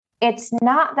it's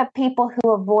not the people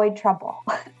who avoid trouble,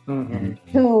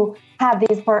 who have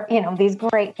these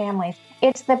great families.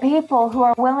 It's the people who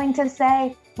are willing to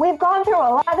say, we've gone through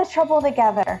a lot of trouble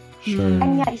together. Sure.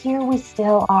 And yet here we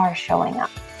still are showing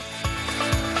up.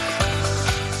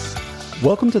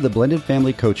 Welcome to the Blended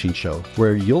Family Coaching Show,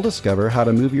 where you'll discover how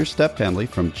to move your step family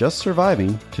from just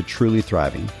surviving to truly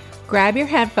thriving. Grab your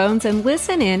headphones and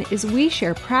listen in as we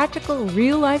share practical,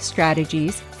 real-life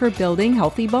strategies for building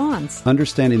healthy bonds,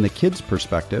 Understanding the kids'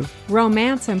 perspective,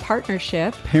 romance and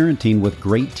partnership, parenting with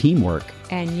great teamwork.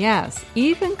 and yes,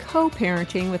 even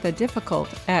co-parenting with a difficult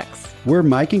ex. We're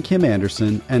Mike and Kim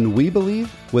Anderson, and we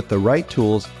believe with the right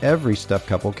tools, every step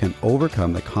couple can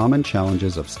overcome the common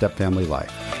challenges of step family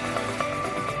life.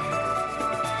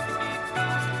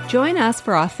 Join us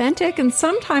for authentic and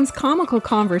sometimes comical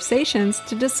conversations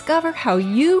to discover how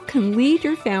you can lead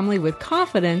your family with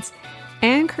confidence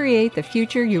and create the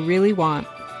future you really want.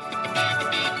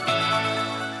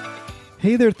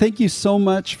 Hey there, thank you so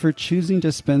much for choosing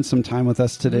to spend some time with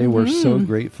us today. We're so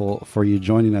grateful for you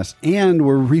joining us, and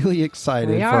we're really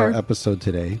excited for our episode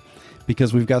today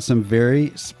because we've got some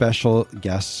very special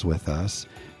guests with us.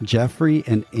 Jeffrey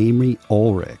and Amy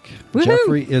Olrick. Woo-hoo!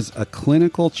 Jeffrey is a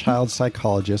clinical child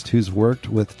psychologist who's worked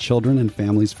with children and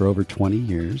families for over 20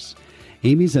 years.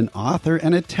 Amy's an author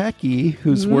and a techie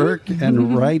whose work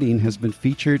and writing has been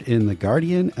featured in The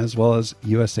Guardian as well as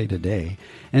USA Today.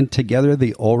 And together,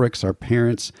 the Olricks are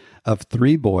parents of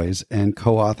 3 boys and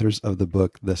co-authors of the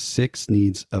book, The 6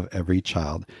 Needs of Every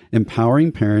Child,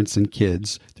 Empowering Parents and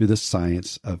Kids Through the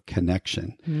Science of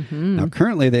Connection. Now,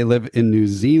 currently they live in New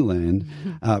Zealand,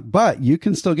 but you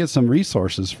can still get some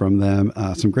resources from them,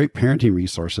 some great parenting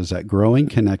resources at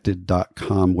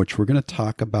growingconnected.com, which we're going to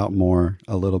talk about more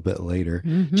a little bit later.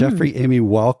 Jeffrey, Amy,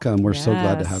 welcome. We're so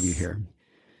glad to have you here.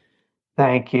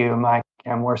 Thank you, Mike.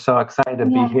 And we're so excited to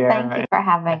be here. Thank you for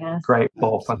having us.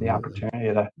 Grateful for the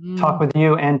opportunity to talk with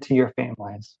you and to your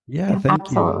families. Yeah, thank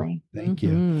Absolutely. you. Thank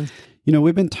you. You know,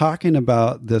 we've been talking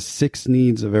about the 6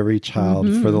 needs of every child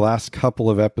for the last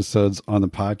couple of episodes on the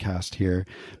podcast here.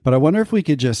 But I wonder if we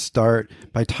could just start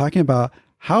by talking about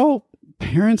how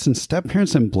parents and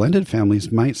step-parents and blended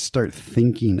families might start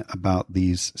thinking about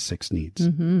these 6 needs.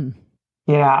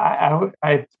 Yeah,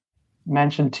 I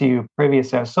mentioned to you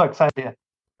previously, I was so excited to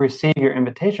receive your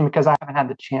invitation because I haven't had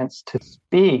the chance to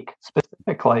speak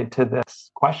specifically to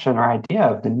this question or idea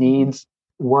of the needs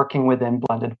working within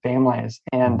blended families.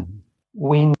 And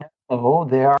we know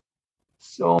there are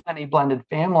so many blended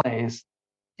families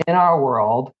in our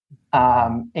world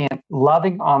and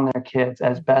loving on their kids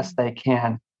as best they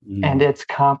can. And it's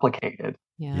complicated.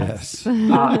 Yes.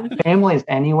 Families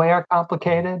anyway are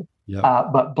complicated. Yep.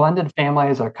 But blended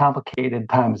families are complicated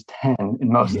times 10 in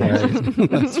most areas.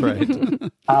 That's right.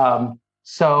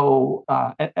 So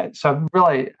I'm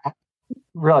really,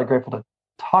 really grateful to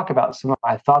talk about some of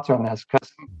my thoughts on this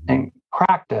because in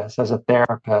practice as a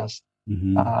therapist,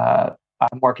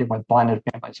 I'm working with blended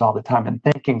families all the time and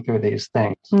thinking through these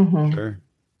things. Sure.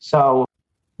 So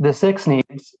the 6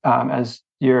 needs, as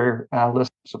your listeners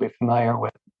will be familiar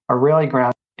with, are really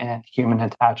grounded in human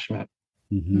attachment.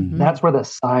 That's where the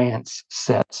science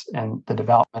sits in the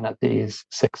development of these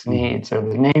 6 needs or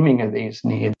the naming of these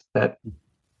needs that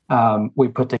we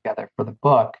put together for the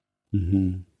book.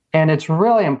 And it's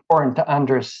really important to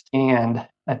understand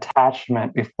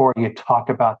attachment before you talk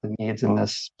about the needs in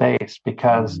this space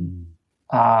because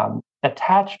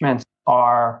attachments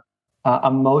are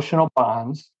emotional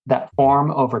bonds that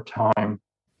form over time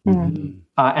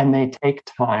and they take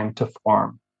time to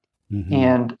form.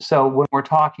 And so when we're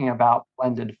talking about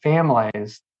blended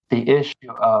families, the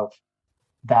issue of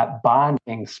that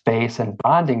bonding space and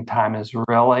bonding time is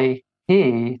really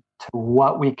key to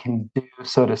what we can do,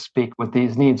 so to speak, with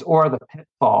these needs or the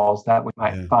pitfalls that we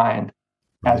might find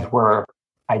as we're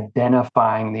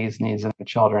identifying these needs in the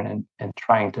children and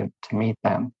trying to meet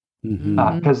them.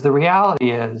 Because the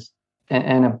reality is,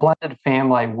 in a blended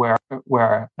family where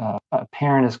a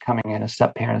parent is coming in, a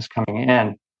step parent is coming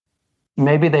in,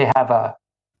 maybe they have a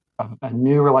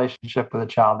new relationship with a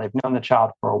child. They've known the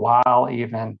child for a while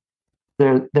even.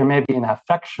 There may be an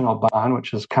affectional bond,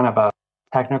 which is kind of a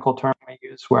technical term we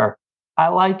use, where I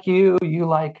like you, you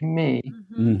like me.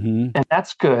 And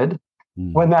that's good.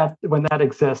 When that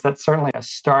exists, that's certainly a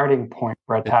starting point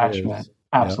for attachment.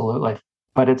 Absolutely.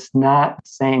 But it's not the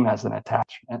same as an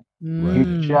attachment.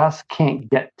 You just can't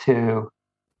get to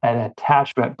an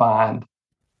attachment bond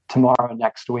tomorrow,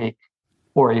 next week,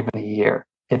 or even a year.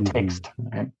 It takes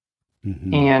time.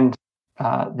 And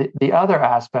the other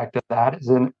aspect of that is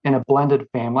in a blended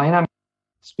family, and I'm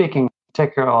speaking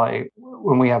particularly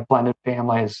when we have blended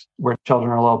families where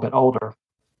children are a little bit older,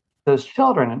 those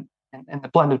children in the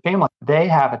blended family, they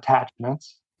have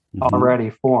attachments already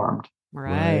formed.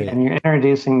 Right. And you're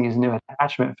introducing these new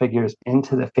attachment figures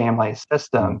into the family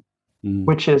system,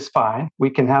 which is fine. We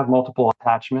can have multiple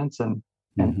attachments and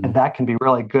that can be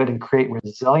really good and create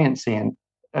resiliency. And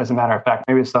as a matter of fact,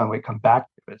 maybe it's something we come back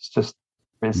to. It's just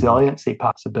resiliency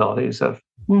possibilities of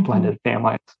blended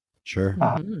families. Sure.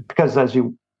 Because as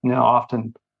you know,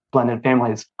 often blended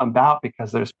families come about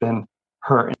because there's been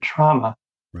hurt and trauma.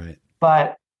 Right.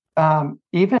 But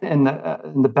even in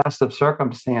the best of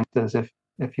circumstances,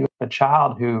 if you have a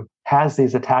child who has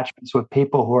these attachments with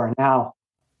people who are now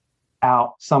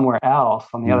out somewhere else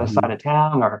on the other side of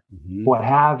town or what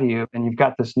have you, and you've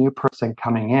got this new person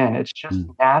coming in, it's just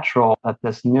natural that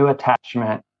this new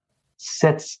attachment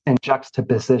sits in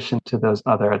juxtaposition to those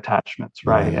other attachments,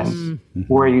 right? And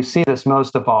where you see this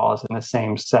most of all is in the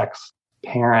same sex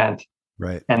parent.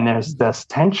 Right. And there's this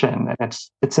tension, and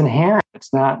it's inherent.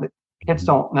 It's not, kids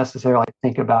don't necessarily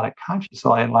think about it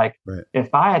consciously. Like,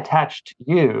 if I attach to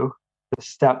you, the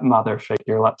stepmother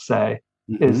figure, let's say,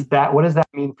 what does that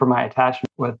mean for my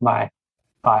attachment with my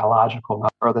biological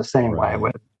mother, or the same way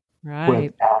with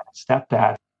dad,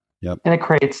 stepdad? Yep. And it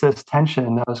creates this tension,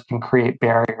 and those can create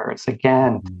barriers,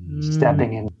 again,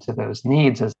 stepping into those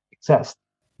needs as they exist.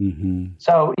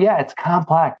 So, yeah, it's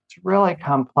complex. It's really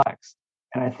complex.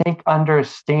 And I think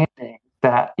understanding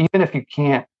that, even if you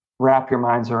can't wrap your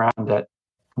minds around it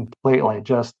completely,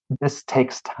 just this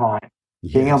takes time.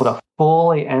 Being able to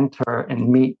fully enter and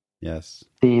meet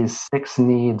these 6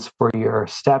 needs for your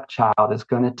stepchild is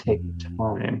going to take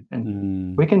time.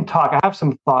 And we can talk. I have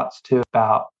some thoughts too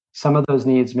about some of those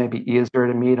needs may be easier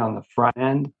to meet on the front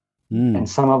end, and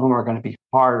some of them are going to be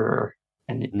harder,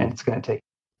 and it's going to take.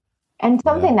 And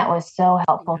something that was so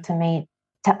helpful to me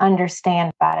to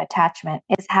understand about attachment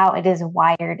is how it is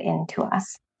wired into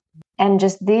us. And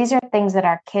just these are things that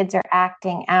our kids are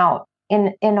acting out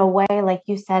in a way, like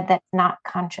you said, that's not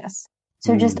conscious.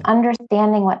 So just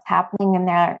understanding what's happening in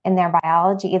their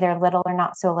biology, either little or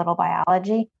not so little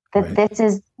biology, that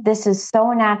this is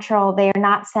so natural. They are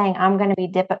not saying, I'm going to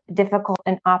be difficult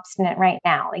and obstinate right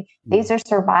now. Like, these are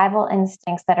survival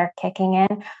instincts that are kicking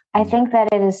in. I think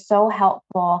that it is so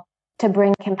helpful to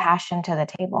bring compassion to the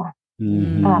table.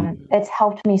 It's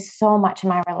helped me so much in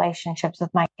my relationships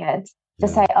with my kids to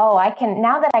say,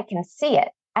 now that I can see it,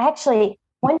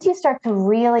 once you start to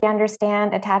really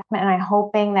understand attachment, and I'm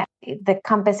hoping that the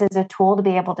compass is a tool to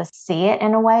be able to see it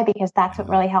in a way, because that's what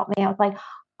really helped me. I was like,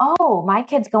 oh, my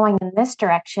kid's going in this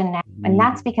direction now. And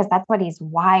that's because that's what he's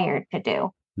wired to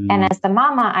do. And as the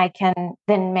mama, I can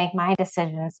then make my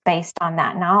decisions based on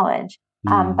that knowledge.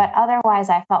 But otherwise,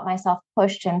 I felt myself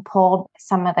pushed and pulled by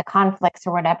some of the conflicts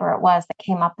or whatever it was that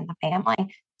came up in the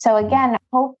family. So again,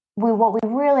 what we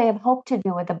really have hoped to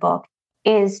do with the book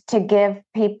is to give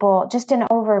people just an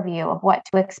overview of what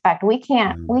to expect. We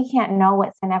can't know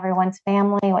what's in everyone's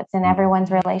family, what's in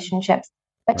everyone's relationships,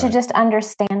 but to just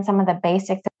understand some of the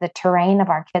basics of the terrain of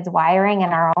our kids' wiring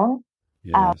and our own.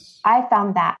 I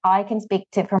found that, I can speak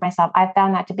to for myself, I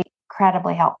found that to be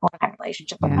incredibly helpful in my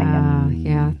relationship with my kids.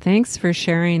 Yeah. Thanks for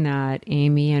sharing that,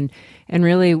 Amy. And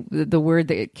really the word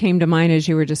that came to mind as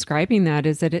you were describing that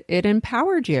is that it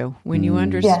empowered you. When you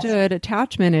understood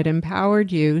attachment, it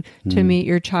empowered you to meet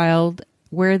your child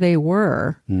where they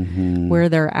were, where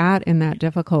they're at in that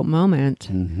difficult moment.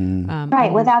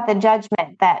 Right, without the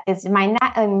judgment that is my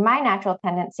natural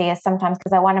tendency is sometimes,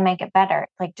 because I want to make it better.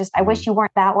 Like, just, I wish you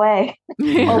weren't that way,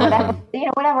 or whatever,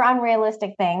 whatever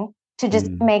unrealistic thing to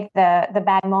just make the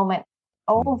bad moment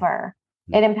over.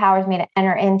 It empowers me to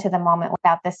enter into the moment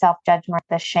without the self-judgment,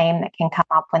 the shame that can come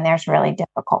up when there's really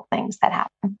difficult things that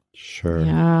happen. Sure.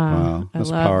 Yeah, wow.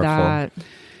 That's I love powerful. that.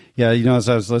 Yeah, as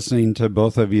I was listening to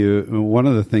both of you, one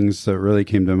of the things that really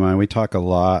came to mind, we talk a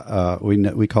lot,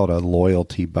 we call it a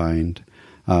loyalty bind.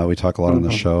 We talk a lot on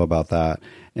the show about that.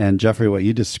 And Jeffrey, what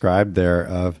you described there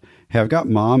of, hey, I've got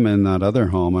mom in that other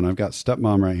home and I've got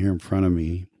stepmom right here in front of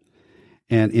me.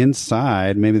 And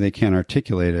inside, maybe they can't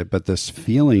articulate it, but this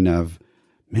feeling of,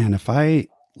 man, if I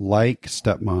like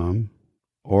stepmom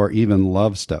or even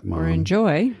love stepmom. Or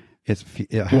enjoy. I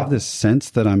have this sense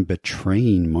that I'm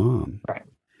betraying mom. Right.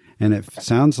 And it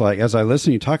sounds like, as I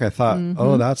listened to you talk, I thought,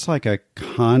 oh, that's like a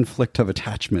conflict of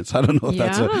attachments. I don't know if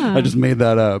I just made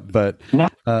that up, but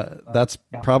that's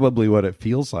probably what it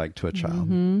feels like to a child.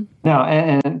 No,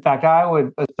 and in fact, I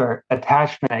would assert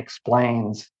attachment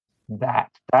explains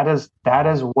that. That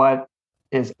is what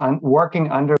is working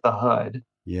under the hood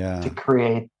to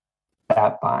create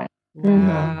that bind.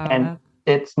 And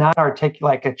it's not articulate,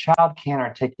 like a child can't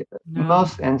articulate.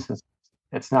 Most instances,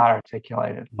 it's not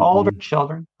articulated. Older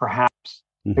children, perhaps,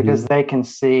 because they can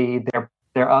see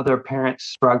there are other parents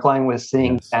struggling with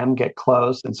seeing them get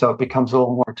close. And so it becomes a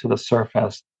little more to the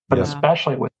surface, but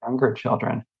especially with younger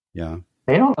children. Yeah.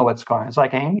 They don't know what's going on. It's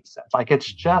like Amy said, like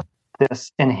it's just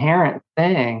this inherent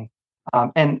thing.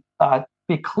 And to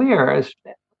be clear, as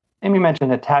Amy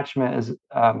mentioned, attachment is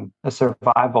a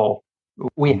survival.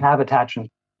 We have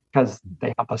attachment because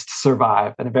they help us to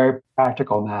survive in a very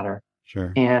practical matter.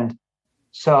 Sure. And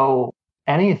so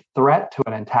any threat to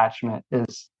an attachment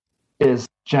is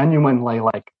genuinely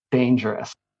like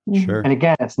dangerous. Sure. And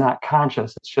again, it's not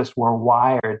conscious. It's just we're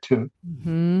wired to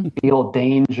feel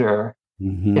danger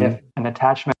if an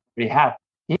attachment we have,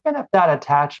 even if that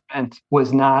attachment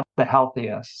was not the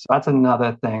healthiest. So that's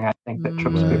another thing I think that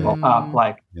trips people up.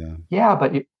 Like,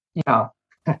 but you know,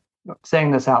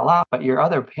 saying this out loud, but your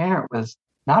other parent was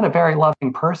not a very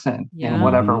loving person in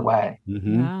whatever way.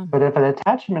 But if an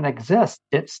attachment exists,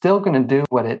 it's still going to do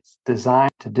what it's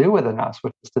designed to do within us,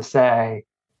 which is to say,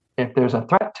 if there's a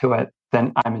threat to it,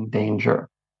 then I'm in danger.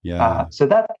 So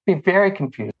that can be very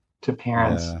confusing to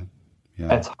parents.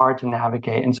 It's hard to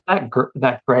navigate. And so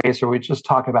that grace, or we just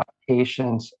talk about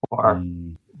patience or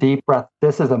deep breath,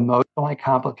 this is emotionally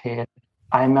complicated.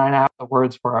 I might not have the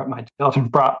words for it. My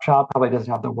child probably doesn't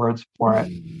have the words for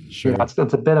it. Sure. You know, it's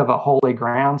a bit of a holy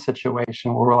ground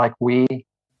situation where we're like, we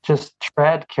just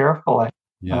tread carefully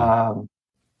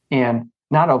and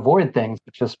not avoid things,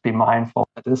 but just be mindful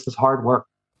that this is hard work.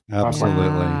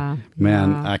 Absolutely.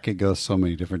 Man, I could go so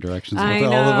many different directions with I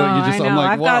all of it. I'm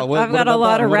like, wow, I've got a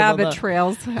lot of rabbit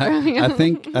trails. I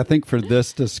think for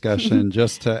this discussion,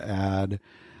 just to add,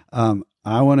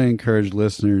 I want to encourage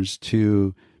listeners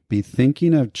to be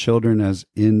thinking of children as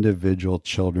individual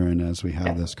children as we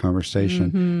have this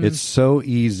conversation. It's so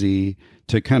easy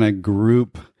to kind of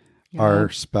group our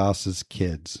spouse's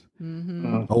kids.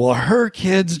 Oh, well, her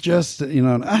kids just,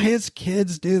 his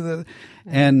kids do the,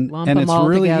 and it's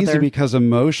really easy because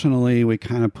emotionally we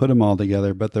kind of put them all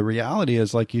together. But the reality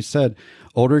is, like you said,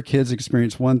 older kids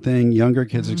experience one thing, younger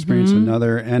kids experience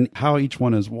another, and how each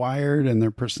one is wired and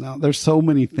their personality. There's so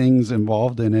many things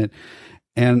involved in it.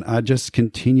 And I just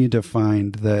continue to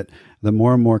find that the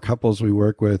more and more couples we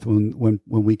work with, when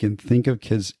we can think of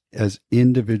kids as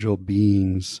individual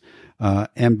beings,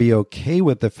 and be okay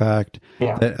with the fact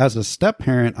that as a step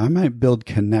parent, I might build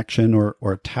connection or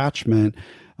attachment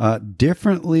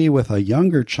differently with a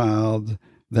younger child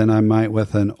than I might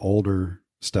with an older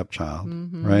stepchild,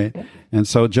 right? And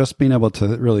so just being able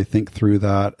to really think through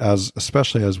that,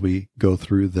 especially as we go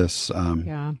through this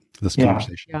this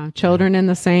conversation. Children in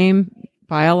the same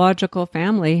biological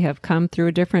family have come through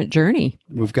a different journey.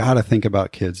 We've got to think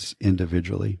about kids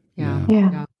individually.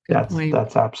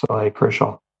 That's absolutely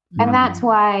crucial. And that's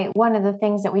why one of the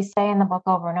things that we say in the book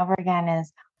over and over again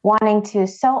is wanting to,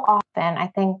 so often, I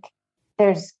think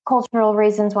there's cultural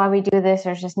reasons why we do this.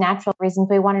 There's just natural reasons.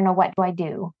 We want to know, what do I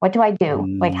do? What do I do?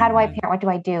 Like, how do I parent? What do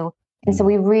I do? And so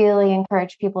we really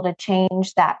encourage people to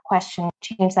change that question,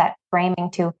 change that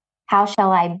framing to, how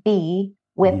shall I be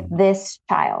with this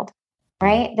child?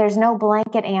 Right? There's no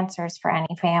blanket answers for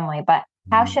any family, but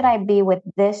how should I be with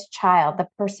this child, the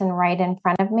person right in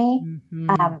front of me,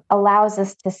 allows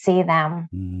us to see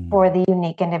them for the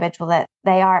unique individual that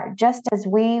they are, just as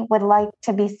we would like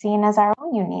to be seen as our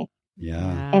own unique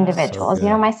individuals.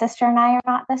 So my sister and I are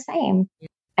not the same.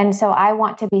 And so I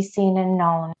want to be seen and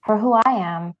known for who I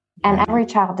am. And every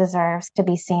child deserves to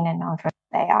be seen and known for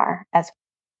who they are.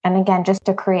 And again, just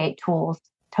to create tools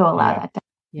to allow that to.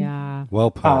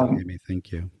 Well put, Amy.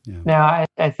 Thank you. Now,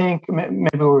 I think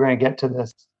maybe we're going to get to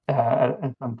this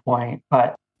at some point,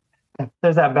 but if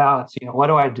there's that balance, what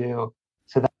do I do?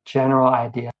 So that general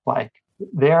idea, like,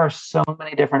 there are so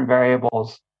many different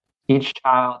variables, each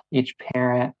child, each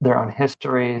parent, their own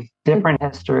histories, different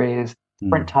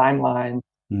timelines,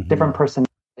 different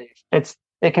personalities.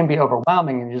 It can be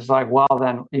overwhelming, and you're just like, well,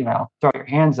 then, throw your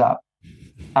hands up.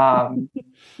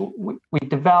 We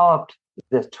developed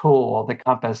this tool, the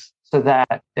compass, so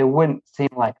that it wouldn't seem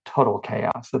like total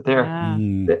chaos, that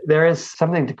there is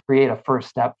something to create a first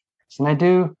step. And I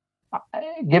do,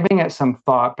 giving it some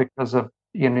thought because of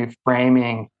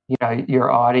framing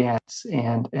your audience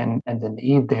and the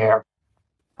need there.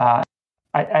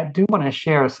 I do want to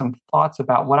share some thoughts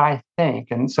about what I think.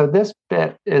 And so this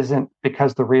bit isn't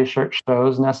because the research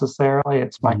shows necessarily,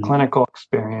 it's my clinical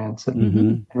experience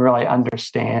and really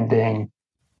understanding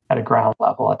at a ground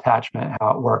level attachment,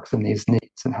 how it works and these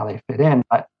needs and how they fit in.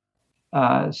 But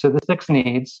so the 6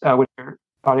 needs, which your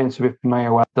audience will be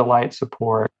familiar with: delight,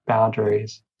 support,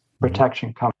 boundaries,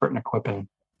 protection, comfort, and equipping.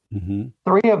 3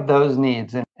 of those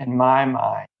needs, in my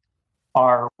mind,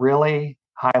 are really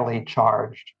highly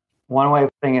charged. One way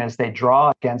of thinking it is they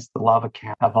draw against the love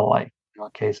account of a life.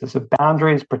 cases. So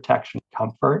boundaries, protection,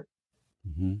 comfort,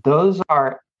 those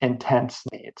are intense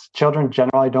needs. Children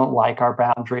generally don't like our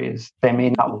boundaries. They may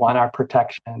not want our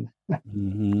protection.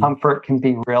 Comfort can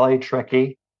be really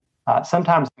tricky.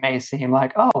 Sometimes it may seem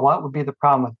like, oh, what would be the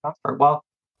problem with comfort? Well,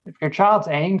 if your child's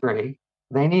angry,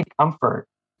 they need comfort.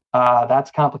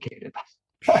 That's complicated.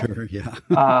 Sure,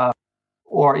 yeah.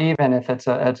 Or even if it's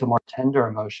a more tender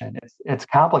emotion, it's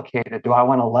complicated. Do I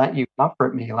want to let you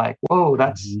comfort me? Like, whoa,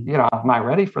 that's, am I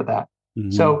ready for that?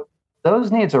 So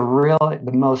those needs are really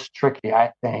the most tricky,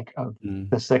 I think, of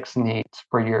the 6 needs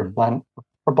for your blended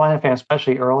family,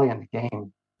 especially early in the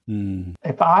game.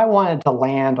 If I wanted to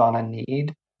land on a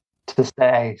need to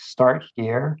say, start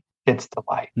here, it's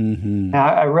delight. Now,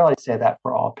 I really say that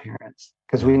for all parents,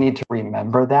 because we need to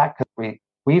remember that, because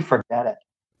we forget it.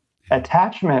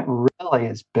 Attachment really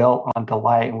is built on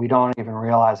delight, and we don't even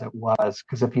realize it was.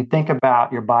 Because if you think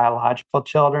about your biological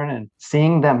children and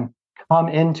seeing them come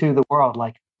into the world,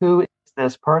 like, who is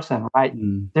this person, right?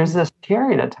 There's this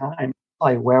period of time,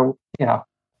 like, where,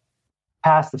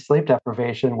 past the sleep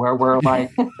deprivation, where we're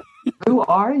like, who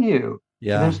are you?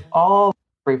 Yeah. There's all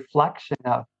reflection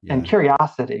of, and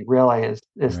curiosity really is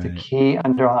the key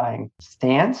underlying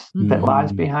stance that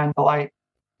lies behind delight.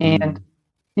 And,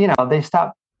 they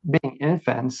stop being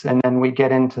infants, and then we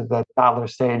get into the toddler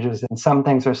stages, and some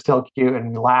things are still cute,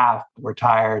 and we laugh, we're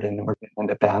tired, and we're getting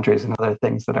into boundaries and other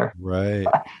things that are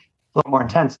a little more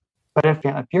intense. But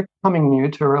if you're coming new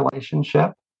to a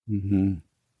relationship,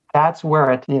 that's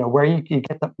where where you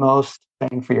get the most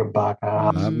bang for your buck.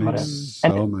 That makes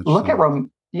so much look sense.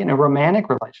 at romantic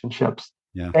relationships.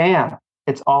 Yeah. Bam,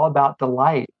 it's all about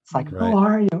delight. It's like, who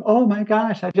are you? Oh my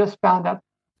gosh, I just found out.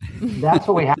 That's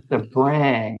what we have to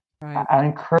bring. I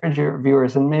encourage your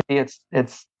viewers, and maybe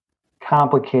it's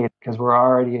complicated because we're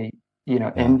already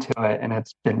into it, and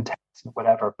it's been tense and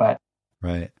whatever. But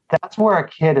that's where a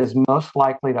kid is most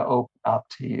likely to open up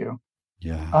to you.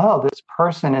 Yeah. Oh, this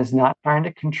person is not trying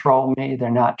to control me.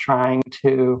 They're not trying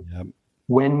to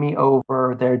win me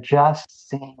over. They're just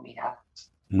seeing me as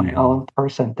my own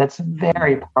person. That's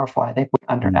very powerful. I think we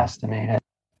underestimate it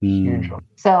hugely.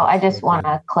 So I just want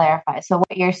to clarify. So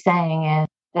what you're saying is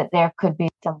that there could be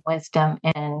some wisdom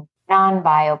in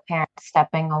non-bio parents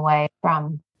stepping away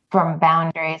from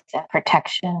boundaries and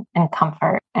protection and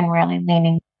comfort, and really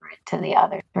leaning to the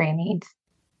other 3 needs.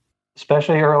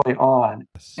 Especially early on,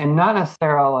 and not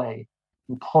necessarily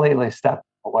completely stepping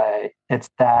away. It's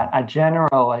that I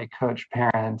generally coach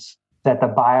parents that the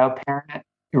bio parent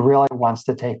really wants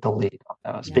to take the lead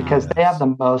on those, because they have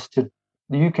the most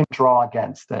you can draw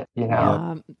against it.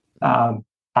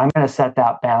 I'm going to set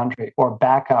that boundary or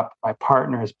back up my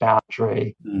partner's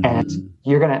boundary, and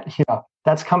you're going to,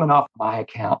 that's coming off my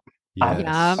account.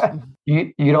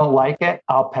 You don't like it,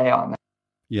 I'll pay on it.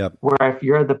 Yep. Where if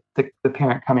you're the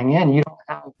parent coming in, you don't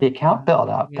have the account built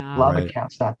up. The love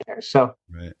account's not there. So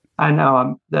I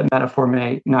know that metaphor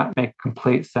may not make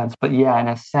complete sense, but in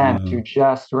a sense, you're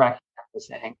just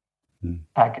recognizing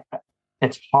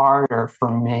it's harder for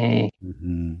me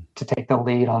to take the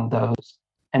lead on those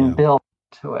and build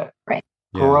to it.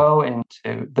 Grow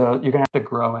into those. You're going to have to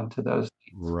grow into those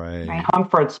needs.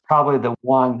 Comfort's probably the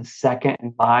second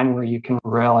in line where you can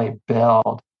really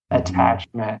build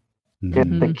attachment if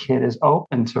the kid is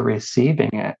open to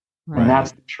receiving it. And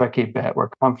that's the tricky bit, where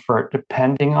comfort,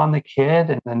 depending on the kid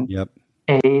and then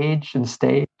age and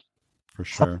stage. For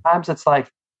sure. Sometimes it's like,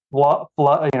 throw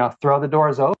the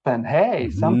doors open. Hey,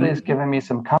 somebody's giving me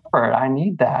some comfort. I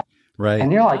need that.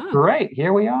 And you're like, great,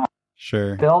 here we are.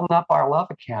 Sure. Building up our love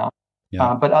account.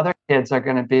 But other kids are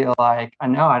going to be like, I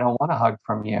know I don't want a hug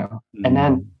from you. And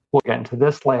then we'll get into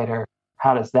this later.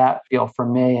 How does that feel for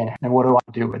me? And what do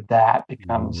I do with that?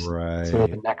 Becomes sort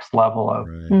of the next level of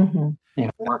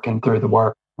working through the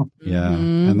work.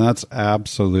 And that's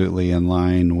absolutely in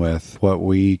line with what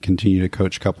we continue to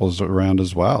coach couples around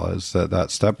as well, is that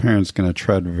step parent's going to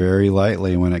tread very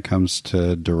lightly when it comes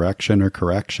to direction or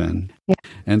correction.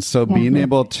 And so being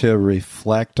able to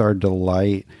reflect our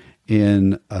delight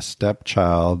in a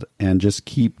stepchild and just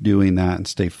keep doing that and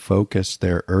stay focused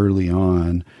there early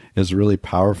on is really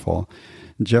powerful.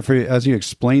 Jeffrey, as you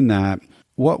explain that,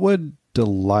 what would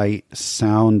delight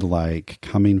sound like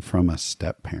coming from a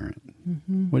step parent?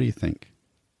 What do you think?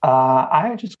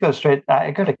 I just go straight.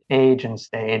 I go to age and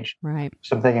stage.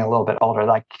 So I'm thinking a little bit older,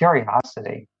 like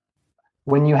curiosity.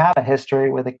 When you have a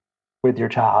history with your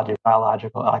child, your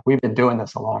biological, like we've been doing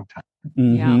this a long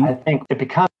time. I think it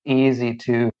becomes easy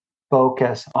to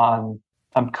focus on,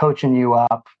 I'm coaching you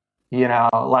up,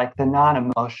 like the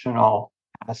non-emotional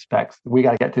aspects. We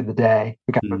got to get through the day.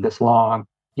 We got to move this long,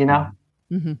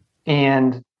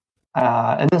 and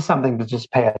and this is something to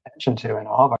just pay attention to in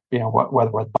all of our,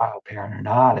 whether we're the bio parent or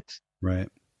not, it's right.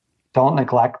 Don't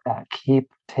neglect that. Keep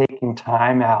taking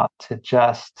time out to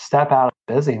just step out of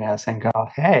busyness and go,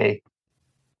 hey,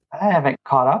 I haven't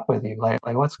caught up with you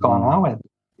lately. What's going on with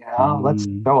you? Let's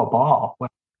throw a ball.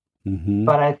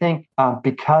 But I think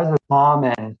because as mom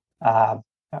and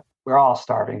we're all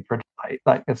starving for delight.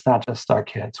 Like, it's not just our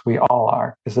kids. We all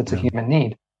are, because it's a human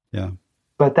need. Yeah.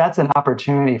 But that's an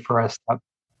opportunity for us,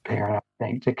 parent, I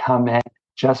think, to come in,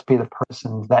 just be the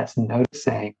person that's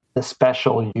noticing the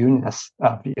special you-ness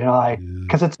of,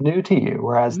 because it's new to you.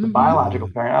 Whereas the biological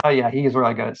parent, oh yeah, he's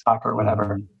really good at soccer or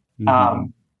whatever.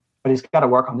 But he's got to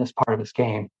work on this part of his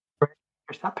game. Your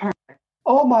step parent,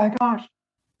 oh my gosh,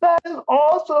 that is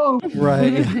awesome.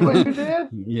 Right. See what you did?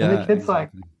 Yeah. And the kid's like,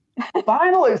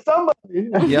 finally, somebody.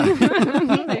 Yeah.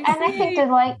 And I think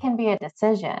delight can be a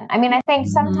decision. I mean, I think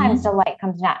sometimes delight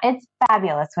comes it's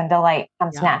fabulous when delight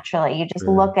comes naturally. You just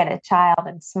look at a child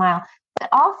and smile. But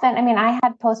often, I mean, I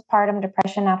had postpartum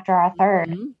depression after our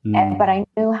third, but I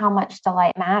knew how much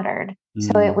delight mattered.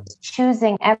 So it was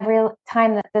choosing every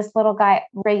time that this little guy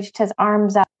raised his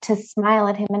arms up to smile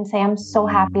at him and say, I'm so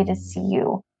happy to see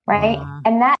you. Right. Wow.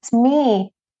 And that's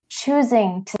me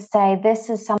choosing to say, this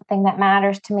is something that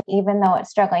matters to me, even though it's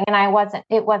struggling. And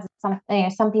it wasn't something,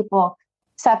 some people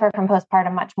suffer from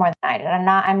postpartum much more than I did.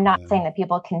 I'm not saying that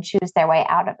people can choose their way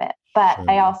out of it, but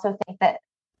I also think that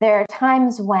there are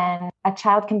times when a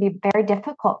child can be very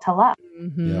difficult to love.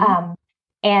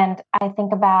 And I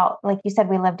think about, like you said,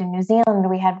 we lived in New Zealand.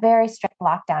 We had very strict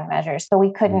lockdown measures. So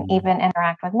we couldn't even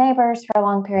interact with neighbors for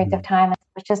long periods of time. It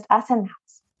was just us in the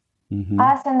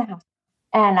house, us in the house.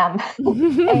 And,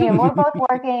 and we're both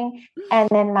working. And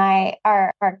then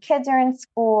our kids are in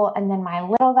school. And then my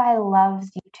little guy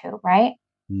loves YouTube, right?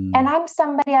 And I'm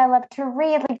somebody, I love to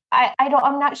read. Like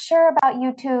I'm not sure about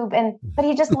YouTube, but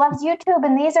he just loves YouTube.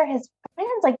 And these are his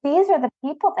friends. Like, these are the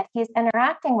people that he's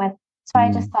interacting with. So I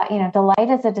just thought, delight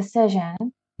is a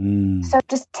decision. So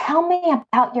just tell me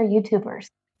about your YouTubers.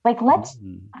 Like, I want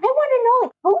to know,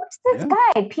 like, who's this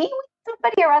guy? Pee-wee,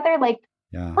 somebody or other? Like,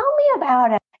 tell me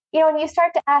about it. And you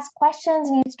start to ask questions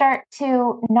and you start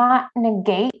to not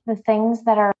negate the things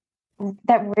that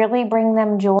really bring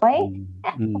them joy.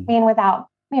 I mean, without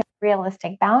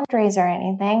realistic boundaries or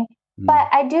anything. But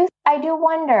I do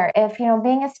wonder if,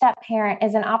 being a step parent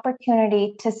is an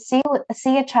opportunity to see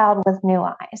a child with new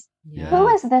eyes. Who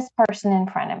is this person in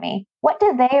front of me? What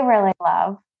do they really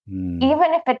love?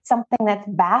 Even if it's something that's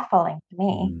baffling to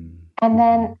me. And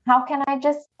then how can I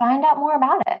just find out more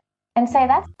about it and say,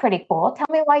 that's pretty cool. Tell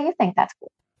me why you think that's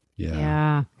cool.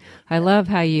 Yeah. I love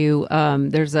how you,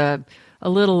 there's a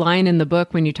little line in the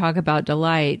book when you talk about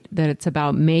delight, that it's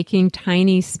about making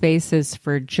tiny spaces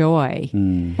for joy.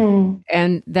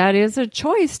 And that is a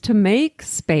choice, to make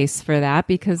space for that,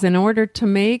 because in order to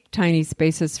make tiny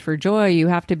spaces for joy, you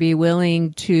have to be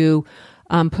willing to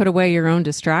put away your own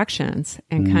distractions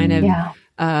and kind of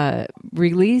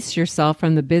release yourself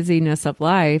from the busyness of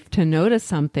life to notice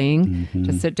something,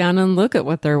 to sit down and look at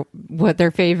what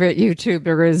their favorite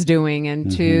YouTuber is doing,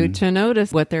 and to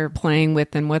notice what they're playing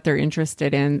with and what they're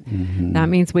interested in. That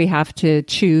means we have to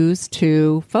choose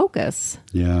to focus.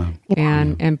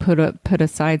 And put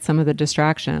aside some of the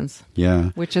distractions.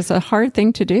 Which is a hard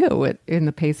thing to do in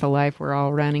the pace of life we're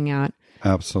all running at.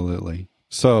 Absolutely.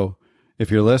 So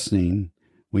if you're listening,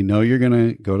 we know you're going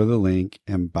to go to the link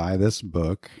and buy this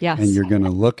book. Yes. And you're going to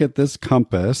look at this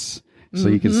compass so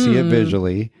you can see it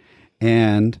visually.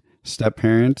 And step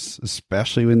parents,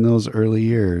 especially in those early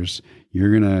years,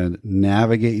 you're going to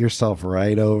navigate yourself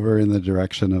right over in the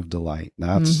direction of delight.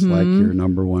 That's like your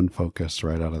number one focus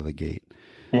right out of the gate.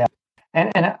 Yeah.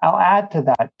 And I'll add to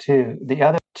that too. The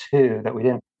other two that we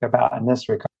didn't talk about in this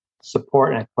regard,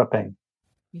 support and equipping.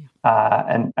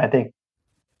 And I think,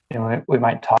 we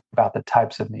might talk about the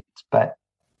types of needs, but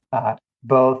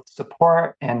both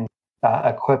support and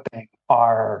equipping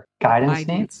are guidance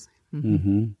needs.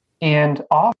 And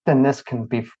often this can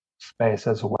be space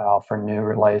as well for new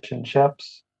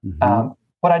relationships.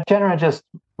 What I generally just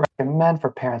recommend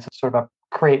for parents is sort of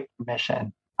create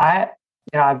permission. I've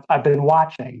been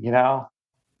watching,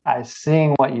 I'm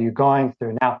seeing what you're going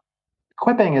through. Now,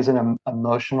 equipping is an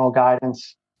emotional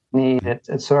guidance need.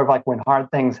 It's sort of like when hard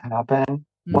things happen.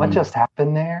 What just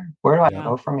happened there? Where do I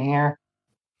go from here?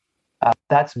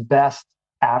 That's best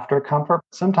after comfort.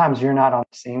 Sometimes you're not on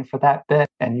the scene for that bit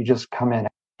and you just come in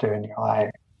after and you're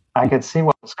like, I could see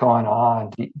what's going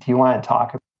on. Do you want to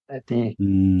talk about it?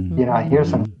 Here's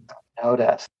some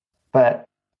notice. But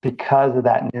because of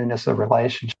that newness of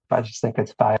relationship, I just think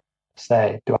it's valuable to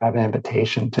say, do I have an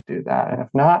invitation to do that? And if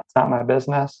not, it's not my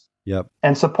business. Yep.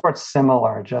 And support's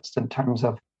similar, just in terms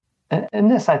of,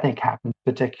 and this I think happens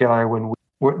particularly when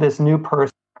we're this new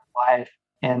person in our life,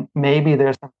 and maybe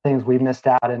there's some things we missed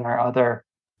out in our other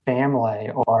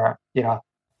family, or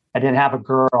I didn't have a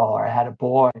girl or I had a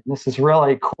boy. And this is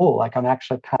really cool. Like, I'm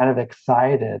actually kind of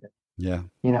excited. Yeah.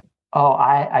 Oh,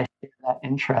 I share that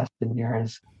interest in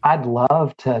yours. I'd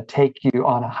love to take you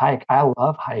on a hike. I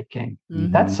love hiking.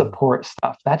 Mm-hmm. That's support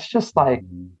stuff. That's just like,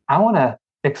 I want to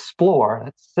explore.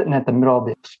 That's sitting at the middle of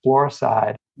the explore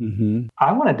side. Mm-hmm.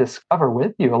 I want to discover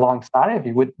with you, alongside of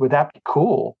you. Would that be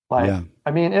cool? Like, Yeah.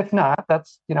 I mean, if not,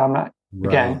 that's, I'm not,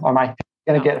 again, am I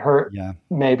going to get hurt? Yeah.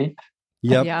 Maybe.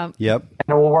 Yep. Yeah. Yep.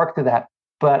 And we'll work through that.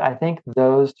 But I think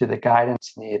those two, the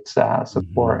guidance needs,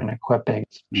 support and equipping,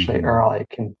 especially early,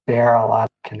 can bear a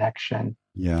lot of connection.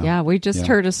 Yeah. Yeah. We just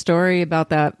heard a story about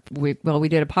that. We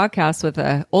did a podcast with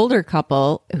an older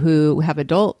couple who have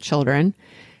adult children,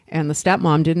 and the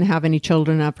stepmom didn't have any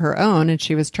children of her own. And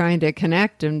she was trying to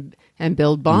connect and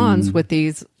build bonds with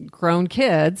these grown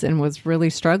kids, and was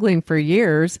really struggling for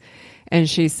years. And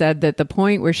she said that the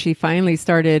point where she finally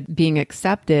started being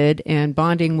accepted and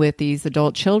bonding with these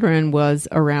adult children was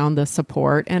around the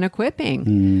support and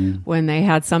equipping. When they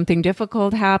had something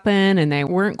difficult happen and they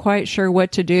weren't quite sure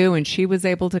what to do, and she was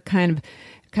able to kind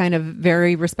of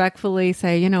very respectfully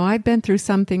say, I've been through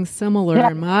something similar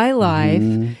in my life.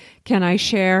 Can I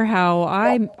share how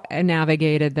I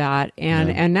navigated that?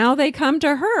 And now they come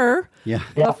to her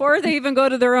before they even go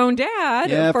to their own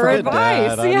dad for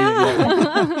advice.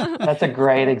 That's a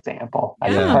great example.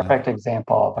 That's a perfect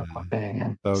example of equipping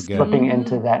and slipping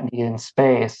into that need in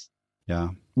space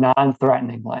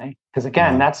non-threateningly. Because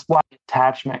again, that's why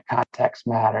attachment context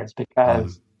matters,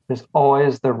 because there's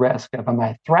always the risk of, am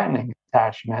I threatening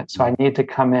attachment? So I need to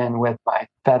come in with my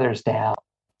feathers down.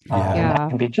 And that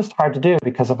can be just hard to do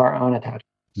because of our own attachment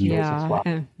as well.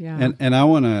 And I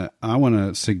want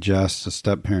to suggest to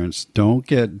step parents, don't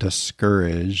get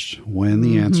discouraged when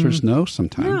the answer is no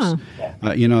sometimes.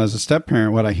 As a step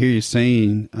parent, what I hear you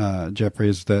saying, Jeffrey,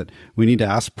 is that we need to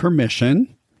ask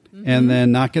permission and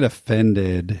then not get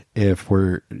offended if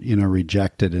we're,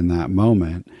 rejected in that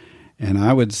moment. And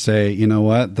I would say, you know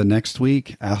what, the next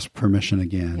week, ask permission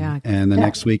again. And the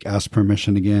next week, ask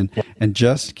permission again. And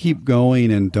just keep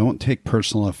going and don't take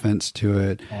personal offense to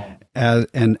it.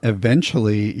 And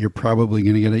eventually, you're probably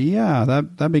going to get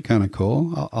that'd be kind of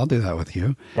cool. I'll do that with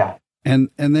you.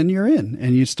 And then you're in,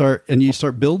 and you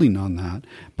start building on that.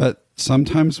 But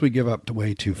sometimes we give up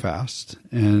way too fast,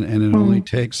 and it only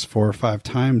takes 4 or 5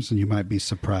 times, and you might be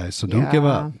surprised. So don't give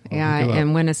up.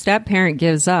 And when a step parent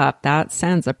gives up, that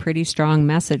sends a pretty strong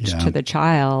message to the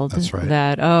child. That's right.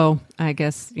 That, I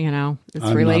guess, this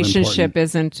relationship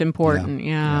isn't important.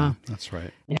 Yeah. That's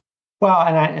right. Well,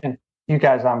 and you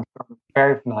guys, I'm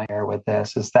very familiar with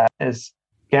this.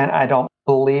 Again, I don't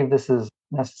believe this is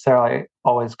necessarily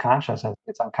always conscious. I think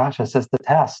it's unconscious. It's the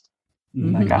test.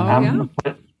 I'm going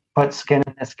to put skin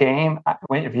in this game.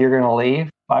 If you're going to leave,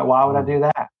 why would I do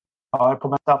that? Why would I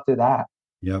put myself through that?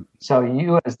 Yep. So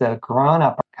you, as the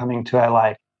grown-up, are coming to it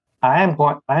like, I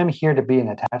am here to be an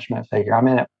attachment figure. I'm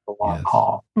in it for the long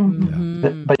haul.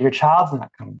 But your child's not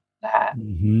coming to that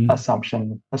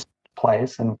assumption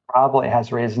place, and probably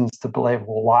has reasons to believe,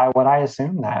 well, why would I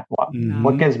assume that?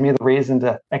 What gives me the reason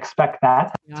to expect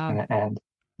that's going to end?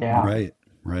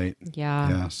 Right.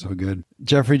 Yeah. So good.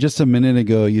 Jeffrey, just a minute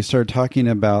ago, you started talking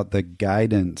about the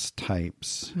guidance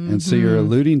types. And so you're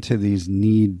alluding to these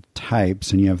need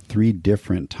types, and you have 3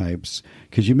 different types.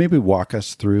 Could you maybe walk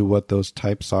us through what those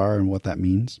types are and what that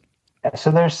means? So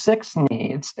there's 6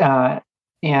 needs.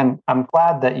 And I'm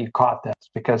glad that you caught this,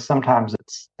 because sometimes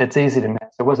it's easy to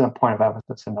miss. It wasn't a point of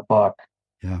emphasis in the book,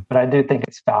 but I do think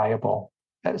it's valuable.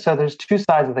 So there's 2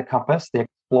 sides of the compass: the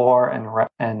explore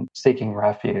and seeking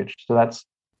refuge. So that's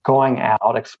going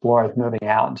out, explore, moving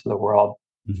out into the world,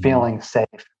 feeling safe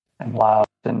and loved.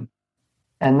 And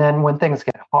then when things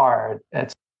get hard,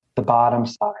 it's the bottom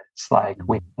side. It's like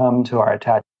we come to our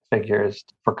attached figures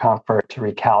for comfort, to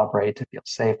recalibrate, to feel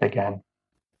safe again.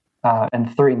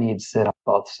 And 3 needs sit on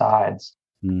both sides.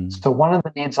 So one of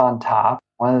the needs on top,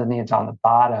 one of the needs on the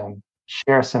bottom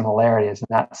share similarities, and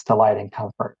that's delight and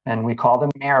comfort. And we call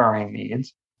them mirroring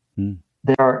needs.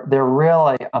 They're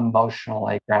really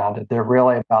emotionally grounded. They're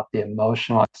really about the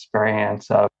emotional experience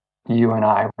of you and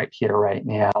I right here, right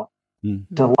now.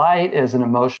 Delight is an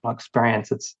emotional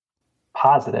experience. It's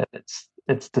positive.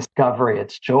 It's discovery.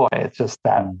 It's joy. It's just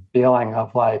that feeling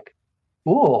of like,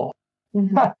 ooh,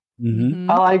 I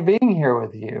like being here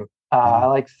with you. I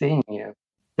like seeing you.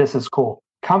 This is cool.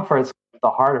 Comfort is the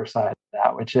harder side of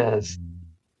that, which is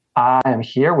I am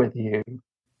here with you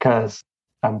because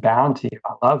I'm bound to you.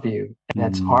 I love you. and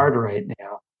it's hard right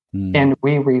now. And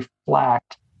we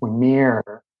reflect, we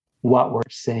mirror what we're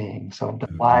seeing. So in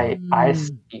delight, I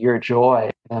see your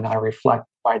joy, and I reflect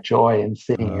my joy in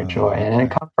seeing your joy. And in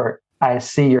comfort, I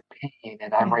see your pain,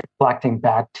 and I'm reflecting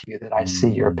back to you that I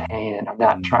see your pain, and I'm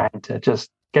not trying to just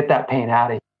get that pain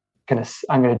out of you.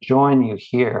 I'm going to join you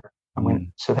here.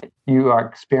 So that you are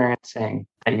experiencing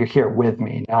that you're here with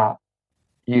me, not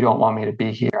you don't want me to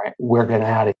be here. We're getting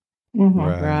out of here.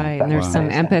 Right. And there's some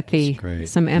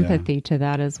empathy to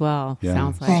that as well.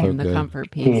 Sounds like in the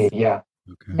comfort piece. Yeah.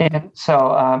 Okay. And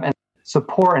so, and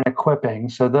support and equipping.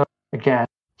 So again,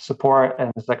 support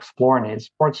and this explore needs.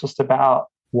 Support's just about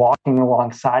walking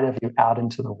alongside of you out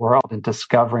into the world and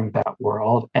discovering that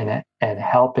world and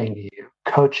helping you,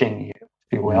 coaching you,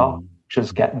 if you will.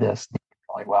 Just get this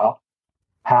really well.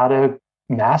 How to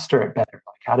master it better,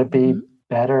 like how to be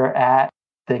better at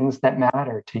things that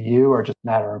matter to you or just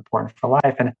matter important for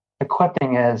life. And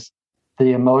equipping is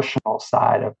the emotional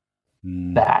side of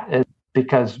that,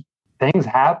 because things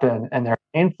happen and they're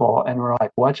painful and we're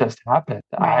like, what just happened?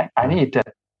 I need to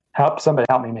help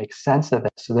me make sense of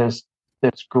this. So there's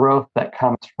growth that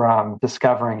comes from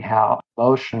discovering how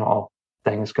emotional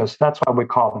things go. So that's why we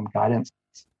call them guidance.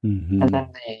 And then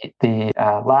the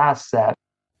last set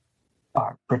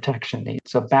are protection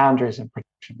needs. So boundaries and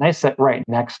protection, they sit right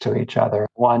next to each other.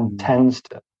 One tends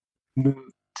to move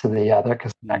to the other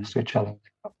because they're next to each other.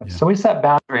 So we set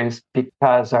boundaries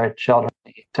because our children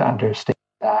need to understand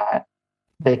that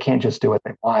they can't just do what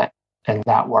they want and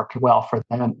that worked well for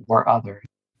them or others.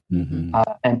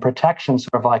 And protection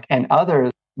sort of like, and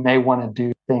others may want to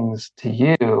do things to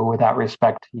you without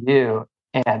respect to you,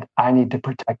 and I need to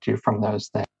protect you from those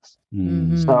things.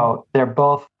 So they're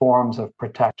both forms of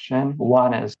protection.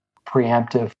 One is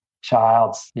preemptive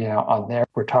child's, on there,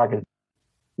 we're targeted.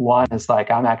 One is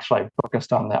like, I'm actually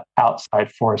focused on the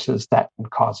outside forces that can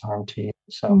cause harm to you.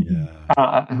 So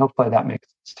hopefully that makes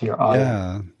sense to your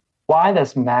audience. Why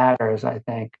this matters, I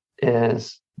think,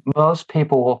 is most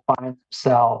people will find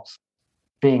themselves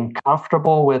being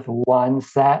comfortable with one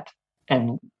set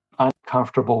and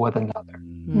uncomfortable with another.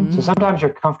 So sometimes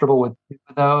you're comfortable with two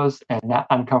of those and not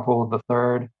uncomfortable with the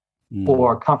third,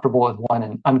 or comfortable with one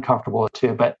and uncomfortable with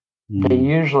two, but they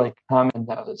usually come in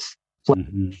those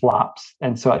flip-flops.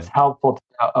 And so it's helpful to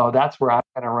know, oh, that's where I'm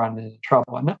going to run into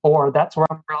trouble. Or that's what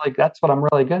I'm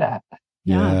really good at.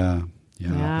 Yeah,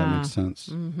 that makes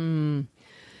sense.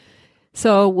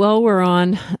 So while we're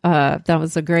on, that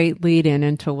was a great lead in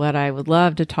into what I would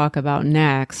love to talk about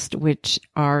next, which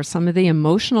are some of the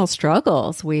emotional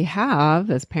struggles we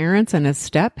have as parents and as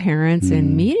step parents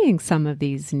in meeting some of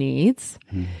these needs.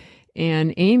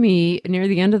 And Amy, near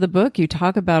the end of the book, you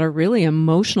talk about a really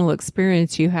emotional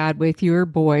experience you had with your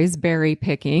boys berry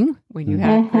picking when you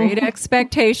had great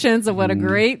expectations of what a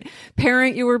great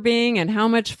parent you were being and how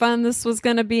much fun this was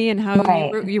going to be and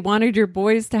how you wanted your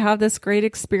boys to have this great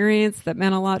experience that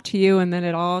meant a lot to you. And then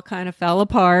it all kind of fell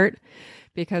apart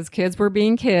because kids were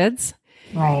being kids.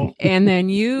 Right. And then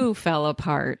you fell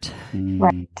apart.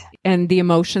 Right. And the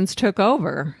emotions took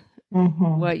over.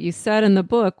 What you said in the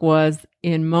book was,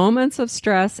 in moments of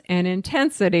stress and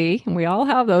intensity, and we all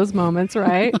have those moments,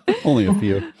 right? Only a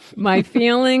few. My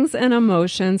feelings and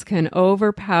emotions can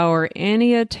overpower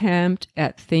any attempt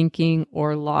at thinking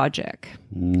or logic.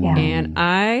 And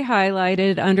I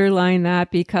underlined that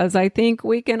because I think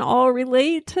we can all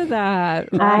relate to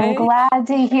that, right? I'm glad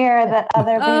to hear that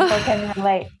other people can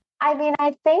relate. I mean,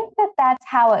 I think that that's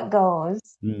how it goes.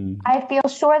 I feel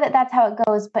sure that that's how it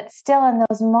goes, but still in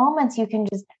those moments, you can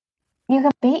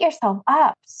beat yourself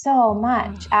up so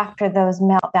much after those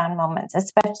meltdown moments,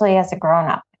 especially as a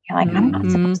grown-up. You're like, I'm not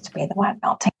supposed to be the one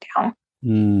melting down.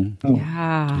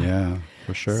 Yeah,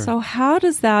 for sure. So how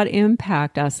does that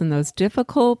impact us in those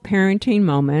difficult parenting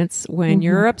moments when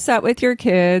you're upset with your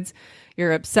kids,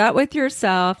 you're upset with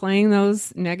yourself, laying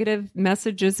those negative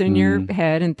messages in your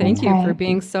head? And thank you for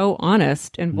being so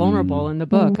honest and vulnerable in the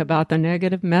book about the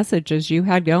negative messages you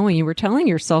had going. You were telling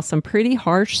yourself some pretty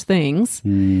harsh things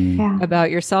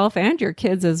about yourself and your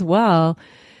kids as well.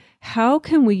 How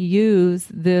can we use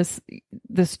this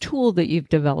tool that you've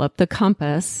developed, the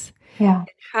compass?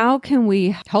 How can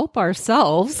we help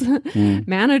ourselves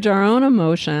manage our own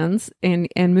emotions and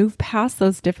move past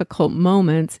those difficult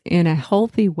moments in a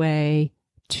healthy way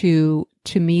to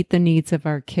meet the needs of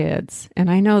our kids?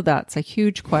 And I know that's a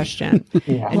huge question.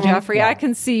 And Jeffrey, I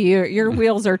can see your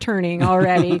wheels are turning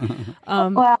already.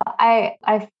 Well,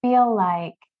 I feel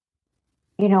like,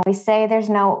 we say there's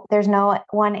no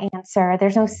one answer.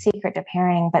 There's no secret to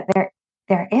parenting, but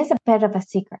there is a bit of a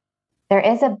secret. There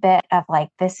is a bit of like,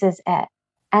 this is it.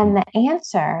 And the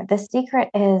answer, the secret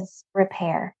is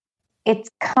repair. it's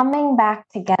coming back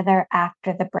together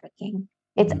after the breaking.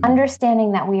 It's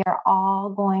understanding that we are all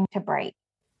going to break.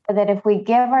 So that if we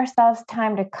give ourselves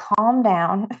time to calm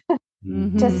down,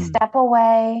 to step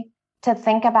away, to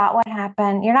think about what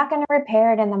happened, you're not going to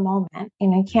repair it in the moment.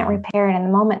 You can't repair it in the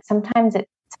moment. Sometimes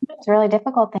really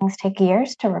difficult things take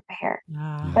years to repair.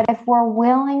 But if we're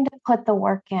willing to put the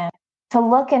work in, to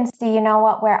look and see,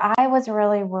 where I was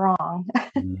really wrong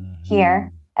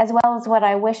here, as well as what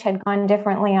I wish had gone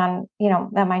differently on,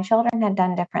 that my children had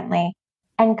done differently,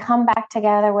 and come back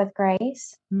together with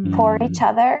grace for each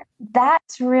other,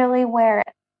 that's really where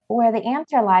the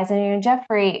answer lies. And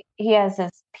Jeffrey, he has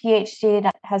his PhD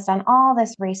that has done all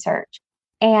this research.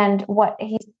 And what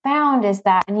he's found is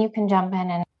that, and you can jump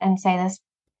in and say this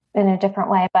in a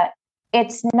different way, but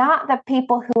it's not the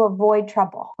people who avoid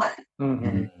trouble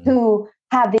who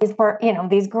have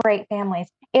these great families.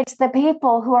 It's the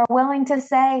people who are willing to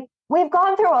say, we've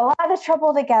gone through a lot of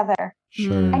trouble together.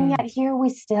 Sure. And yet here we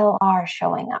still are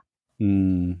showing up,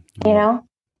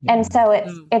 And so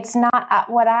it's not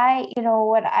what I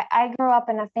grew up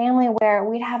in a family where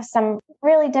we'd have some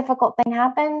really difficult thing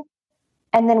happen,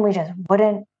 and then we just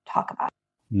wouldn't talk about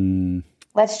it.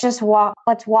 Let's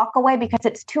walk away because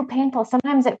it's too painful.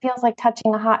 Sometimes it feels like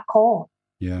touching a hot coal.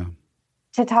 Yeah.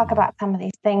 To talk about some of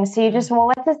these things. So you just,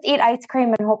 let's just eat ice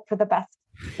cream and hope for the best.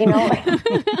 But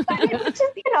it's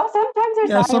just, sometimes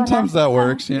there's sometimes that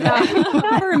works. Yeah.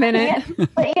 For a minute.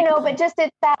 But just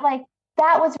it's that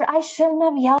I shouldn't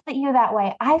have yelled at you that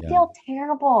way. I feel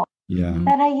terrible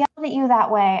that I yelled at you that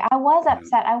way. I was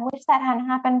upset. I wish that hadn't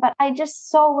happened, but I just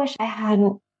so wish I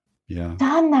hadn't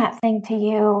done that thing to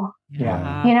you.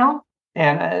 Yeah.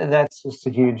 And that's just a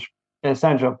huge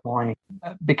essential point,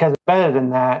 because it's better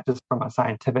than that, just from a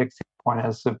scientific standpoint.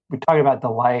 As we talk about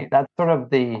delight, that's sort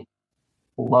of the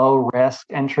low risk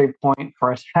entry point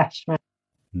for attachment.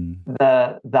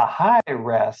 The high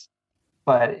risk,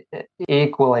 but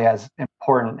equally as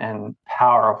important and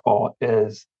powerful,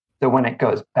 is that when it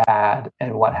goes bad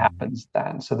and what happens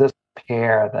then. So this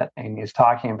pair that Amy's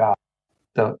talking about,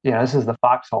 this is the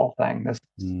foxhole thing.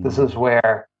 This is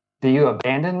where, do you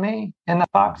abandon me in the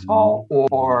foxhole,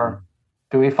 or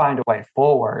do we find a way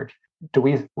forward? Do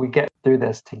we get through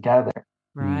this together?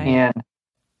 Right. And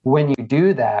when you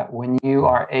do that, when you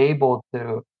are able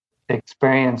to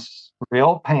experience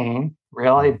real pain,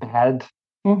 really bad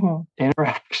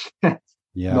interactions,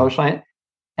 emotionally,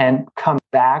 and come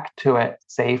back to it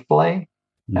safely.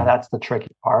 Now that's the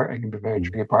tricky part. It can be a very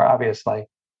tricky part, obviously.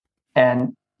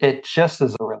 And it just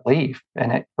is a relief,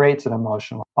 and it creates an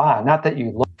emotional bond. Not that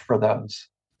you look for those,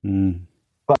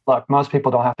 but look, most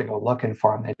people don't have to go looking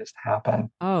for them. They just happen.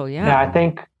 Oh, yeah. Now, I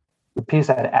think the piece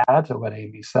I'd add to what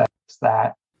Amy said is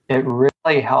that it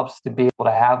really helps to be able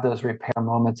to have those repair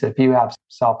moments if you have some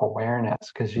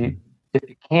self-awareness, because if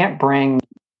you can't bring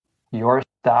your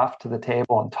stuff to the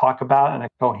table and talk about it in a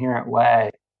coherent way,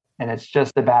 and it's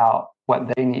just about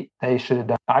what they should have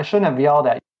done. I shouldn't have yelled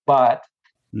at you, but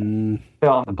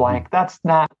fill in the blank. That's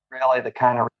not really the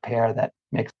kind of repair that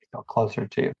makes me feel closer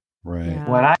to you. Right. Yeah.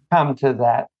 When I come to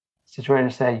that situation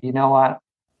and say, you know what,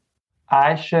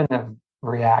 I shouldn't have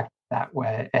reacted that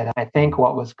way. And I think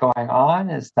what was going on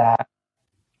is that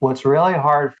what's really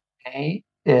hard for me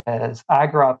is I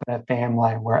grew up in a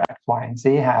family where X, Y, and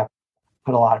Z have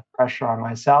put a lot of pressure on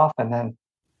myself, and then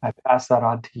I pass that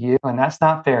on to you, and that's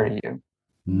not fair to you.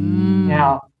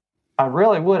 Now, I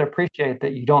really would appreciate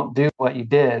that you don't do what you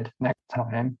did next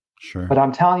time. Sure. But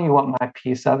I'm telling you what my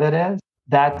piece of it is.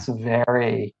 That's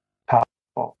very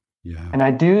powerful. Yeah. And I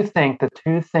do think the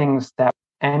two things that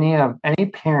any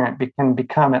parent can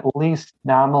become at least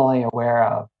nominally aware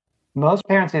of. Most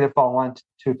parents either fall one to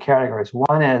two categories.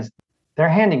 One is they're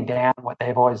handing down what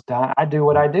they've always done. I do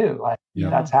what I do.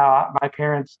 That's how my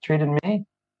parents treated me.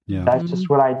 Yeah. That's just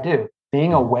what I do.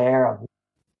 Being aware of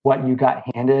what you got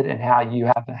handed and how you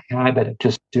have the habit of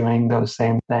just doing those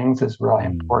same things is really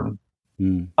important.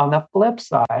 On the flip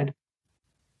side,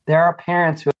 there are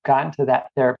parents who have gotten to that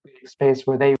therapeutic space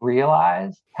where they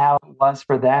realize how it was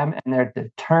for them, and they're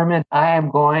determined,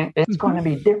 it's going to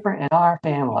be different in our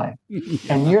family.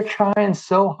 And you're trying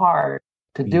so hard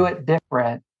to do it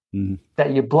different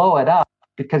that you blow it up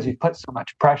because you put so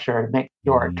much pressure to make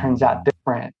sure it turns out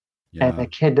different. Yeah. And the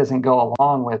kid doesn't go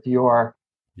along with your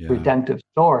redemptive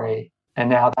story. And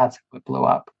now that's how it blew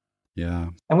up. Yeah.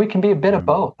 And we can be a bit of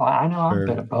both. I know I'm a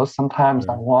bit of both. Sometimes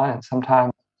on one and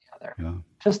sometimes on the other. Yeah.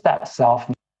 Just that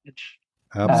self-knowledge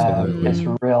is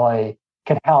really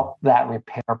can help that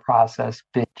repair process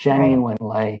be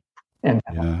genuinely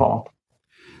impactful.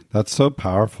 That's so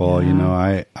powerful.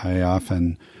 I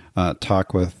often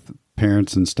talk with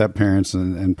parents and step parents,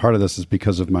 and part of this is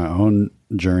because of my own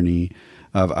journey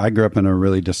of, I grew up in a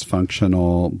really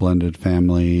dysfunctional blended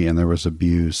family, and there was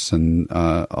abuse, and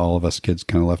all of us kids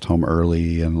kind of left home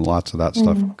early, and lots of that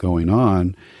stuff going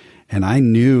on. And I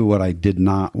knew what I did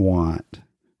not want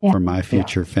for my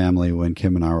future family when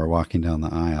Kim and I were walking down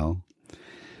the aisle.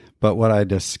 But what I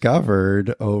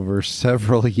discovered over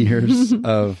several years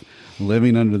of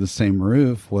living under the same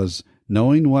roof was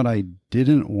knowing what I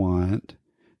didn't want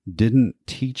didn't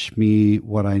teach me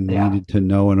what I needed to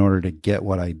know in order to get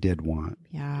what I did want.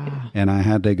 Yeah. And I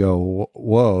had to go,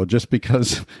 whoa, just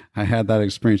because I had that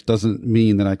experience doesn't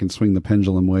mean that I can swing the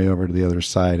pendulum way over to the other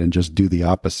side and just do the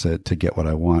opposite to get what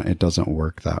I want. It doesn't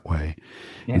work that way.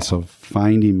 Yeah. And so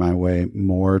finding my way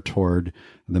more toward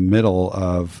the middle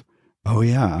of, oh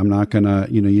yeah, I'm not going to,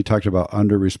 you talked about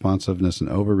under responsiveness and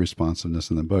over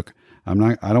responsiveness in the book. I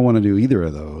don't want to do either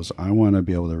of those. I want to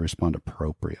be able to respond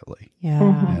appropriately.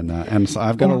 Yeah. And so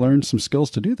I've got to learn some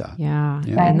skills to do that. Yeah.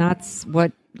 And that's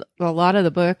what a lot of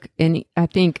the book, and I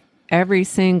think every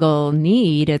single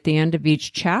need at the end of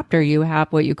each chapter, you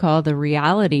have what you call the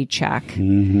reality check.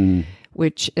 Mm-hmm.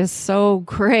 Which is so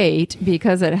great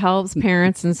because it helps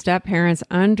parents and step parents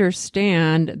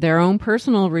understand their own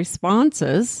personal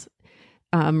responses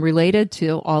related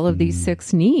to all of these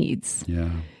 6 needs.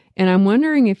 Yeah. And I'm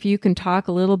wondering if you can talk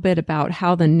a little bit about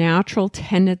how the natural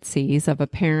tendencies of a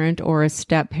parent or a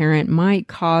step parent might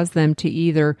cause them to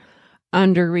either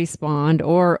under-respond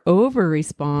or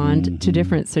over-respond to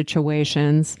different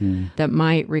situations that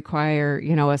might require,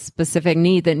 a specific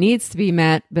need that needs to be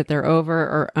met, but they're over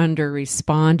or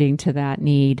under-responding to that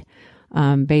need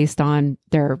based on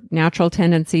their natural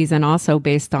tendencies and also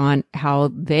based on how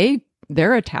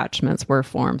their attachments were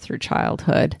formed through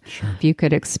childhood. Sure. If you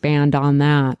could expand on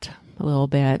that a little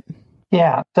bit.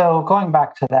 Yeah. So going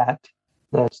back to that,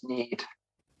 those need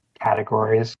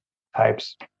categories,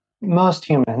 types, most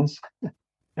humans,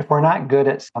 if we're not good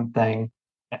at something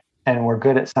and we're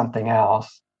good at something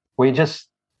else, we just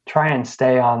try and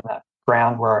stay on the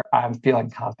ground where I'm feeling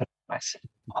confident in myself.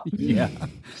 Yeah.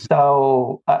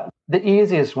 So the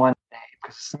easiest one,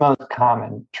 because it's the most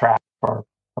common trap for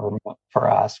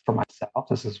us, for myself,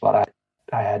 this is what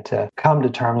I had to come to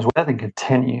terms with and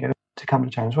continue to come to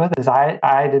terms with, is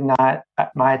I did not,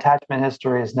 my attachment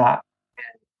history is not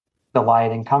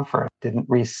delight and comfort. Didn't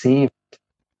receive it.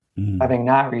 Having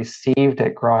not received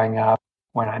it growing up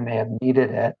when I may have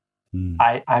needed it,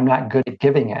 I'm not good at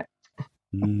giving it.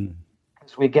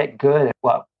 Because we get good at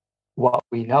what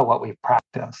we know, what we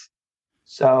practice.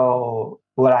 So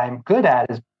what I'm good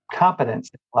at is competence,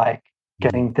 like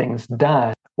getting things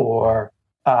done or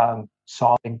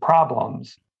solving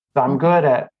problems. So I'm good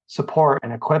at support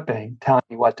and equipping, telling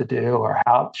you what to do or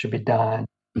how it should be done.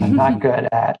 I'm not good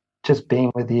at just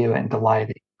being with you and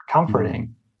delighting,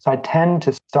 comforting. So I tend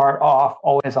to start off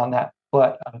always on that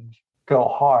foot of go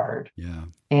hard. Yeah.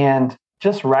 And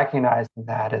just recognizing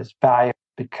that is valuable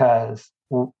because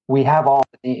we have all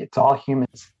the needs. All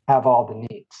humans have all the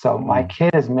needs. So my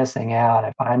kid is missing out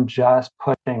if I'm just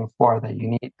pushing for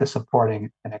the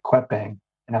supporting and equipping,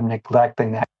 and I'm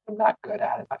neglecting that. I'm not good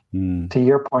at it. To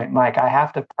your point, Mike, I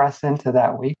have to press into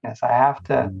that weakness. I have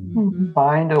to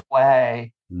find a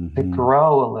way to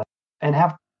grow a little and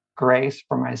have grace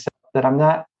for myself that I'm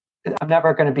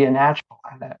never going to be a natural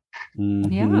at it.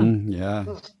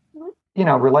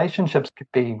 Yeah. Relationships could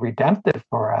be redemptive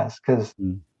for us because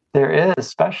there is,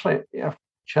 especially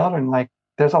children, like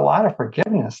there's a lot of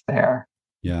forgiveness there.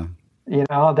 Yeah.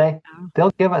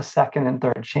 They'll give us second and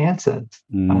third chances.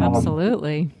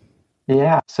 Absolutely.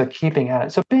 Yeah. So keeping at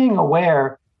it. So being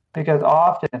aware, because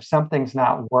often if something's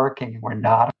not working and we're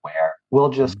not aware, we'll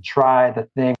just try the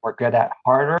thing we're good at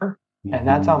harder. And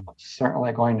that's almost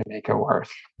certainly going to make it worse.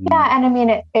 Yeah. And I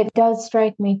mean, it does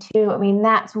strike me too. I mean,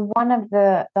 that's one of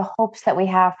the hopes that we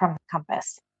have from the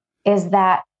compass is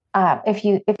that if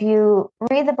you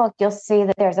read the book, you'll see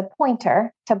that there's a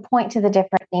pointer to point to the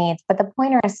different needs, but the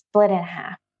pointer is split in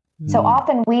half. So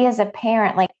often we as a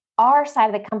parent, like our side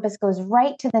of the compass goes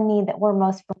right to the need that we're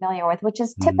most familiar with, which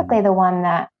is typically the one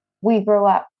that we grew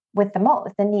up with the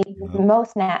most, the need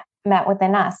most met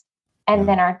within us. And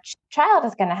then our child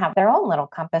is going to have their own little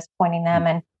compass pointing them.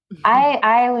 And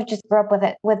I just grew up with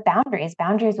it with boundaries.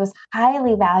 Boundaries was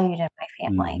highly valued in my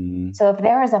family. So if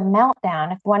there is a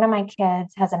meltdown, if one of my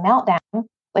kids has a meltdown,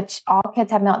 which all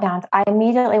kids have meltdowns, I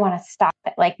immediately want to stop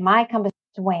it. Like my compass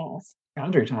swings.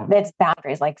 Boundary time. It's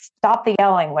boundaries, like stop the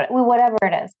yelling, whatever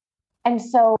it is. And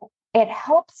so it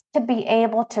helps to be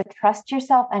able to trust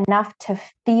yourself enough to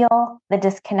feel the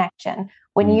disconnection.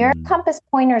 When your compass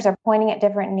pointers are pointing at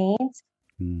different needs,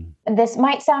 this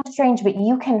might sound strange, but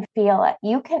you can feel it.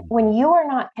 When you are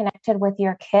not connected with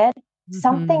your kid,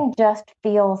 something just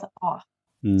feels off.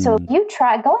 So if you go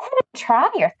ahead and try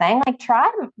your thing, like try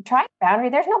boundary.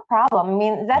 There's no problem. I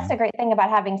mean, that's the great thing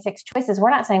about having 6 choices. We're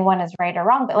not saying one is right or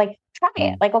wrong, but like try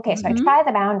it. Like, okay, so I try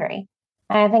the boundary.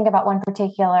 And I think about one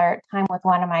particular time with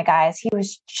one of my guys, he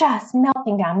was just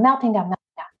melting down.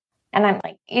 And I'm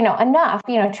like, enough,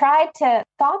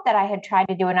 thought that I had tried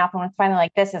to do enough and was finally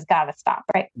like, this has got to stop,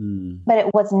 right? But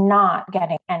it was not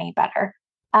getting any better.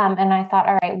 And I thought,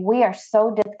 all right, we are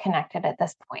so disconnected at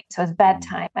this point. So it's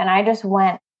bedtime. And I just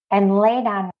went and lay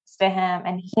down next to him.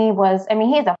 And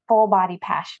he's a full body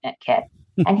passionate kid.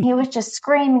 And he was just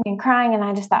screaming and crying. And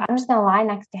I just thought, I'm just going to lie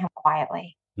next to him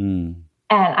quietly. And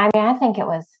I think it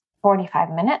was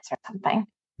 45 minutes or something.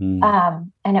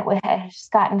 And it had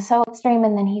just gotten so extreme.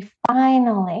 And then he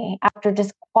finally, after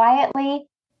just quietly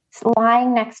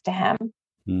lying next to him,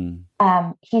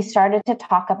 he started to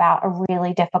talk about a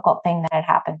really difficult thing that had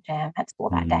happened to him at school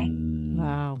that day.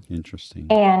 Wow. Interesting.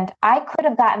 And I could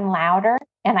have gotten louder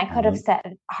and I could have set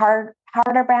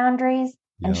harder boundaries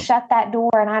and shut that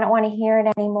door, and I don't want to hear it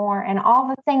anymore. And all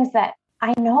the things that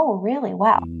I know really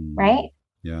well, right?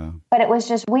 Yeah. But it was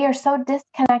just, we are so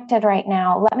disconnected right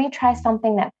now. Let me try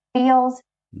something that feels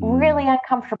really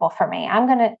uncomfortable for me. I'm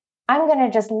going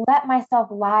to just let myself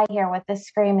lie here with this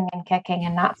screaming and kicking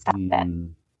and not stop it.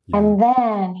 Yeah. And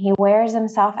then he wears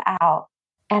himself out.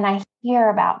 And I hear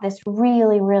about this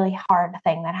really, really hard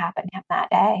thing that happened to him that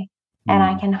day. And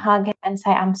I can hug him and say,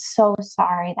 I'm so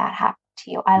sorry that happened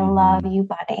to you. I love you,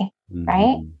 buddy.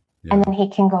 Right? Yeah. And then he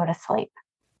can go to sleep.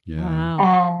 Yeah.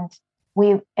 Wow.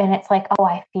 And it's like, oh,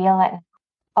 I feel it.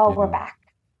 Oh, we're back.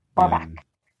 We're back.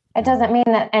 It doesn't mean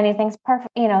that anything's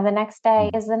perfect. The next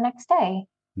day is the next day.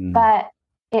 But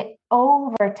it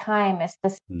over time is the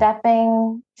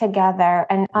stepping together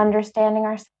and understanding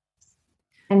ourselves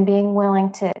and being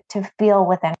willing to feel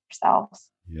within ourselves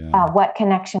what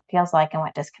connection feels like and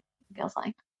what disconnection feels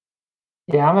like.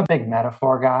 Yeah, I'm a big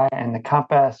metaphor guy, and the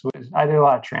compass I do a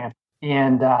lot of tramping,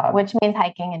 and which means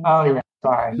hiking and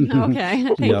sorry. Okay,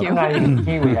 thank you. I'm not even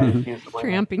Kiwi, I just use the word.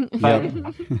 Tramping.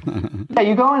 But,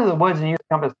 you go into the woods and use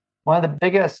the compass. One of the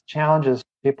biggest challenges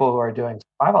people who are doing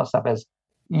survival stuff is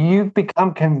you've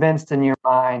become convinced in your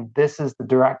mind, this is the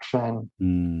direction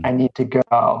I need to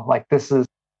go. Like this is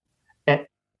it.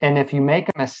 And if you make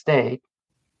a mistake,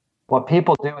 what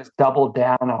people do is double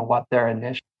down on what their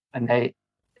initial, and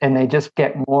they just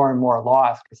get more and more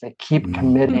lost because they keep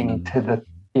committing to the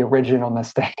original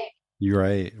mistake. You're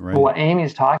right. But what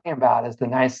Amy's talking about is the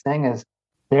nice thing is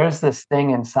there's this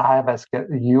thing inside of us that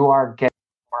you are getting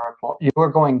more, you are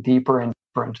going deeper and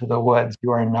deeper into the woods.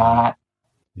 You are not.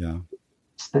 Yeah.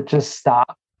 Just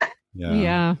stop.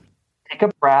 Yeah. Take a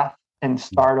breath and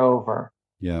start over.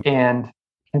 Yeah. And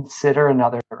consider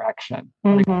another direction.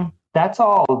 Like, that's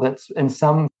all that's in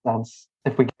some sense,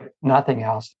 if we get nothing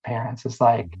else, parents, is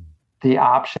like the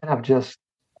option of just,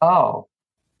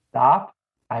 stop.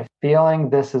 I'm feeling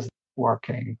this is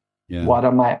working. Yeah. What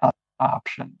are my other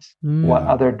options? What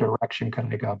other direction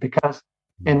can I go? Because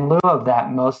in lieu of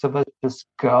that, most of us just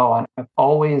go, and I've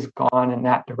always gone in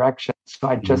that direction. So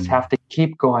I just have to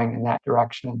keep going in that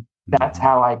direction. That's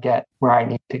how I get where I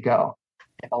need to go.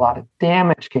 And a lot of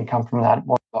damage can come from that,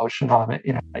 more emotional,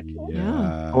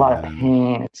 a lot of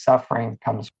pain and suffering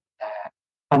comes from that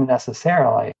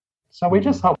unnecessarily. So we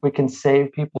just hope we can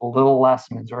save people a little less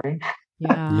misery.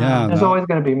 Yeah. There's always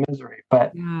going to be misery,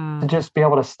 but to just be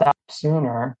able to stop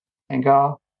sooner and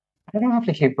go, I don't have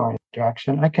to keep going in that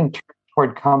direction. I can turn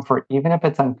toward comfort, even if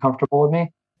it's uncomfortable with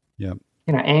me. Yep.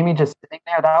 Amy just sitting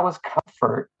there, that was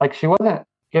comfort. Like she wasn't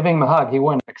giving him a hug. He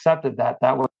wouldn't have accepted that.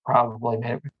 That would probably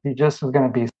made it. He just was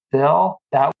going to be still.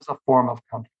 That was a form of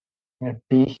comfort. I'm going to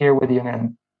be here with you.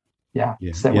 And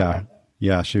sit with me.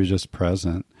 Yeah, she was just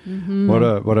present. What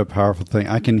a powerful thing.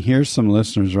 I can hear some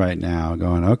listeners right now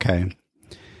going, okay,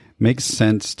 makes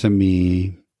sense to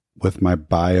me with my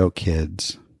bio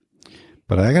kids,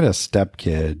 but I got a step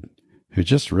kid who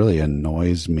just really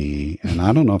annoys me, and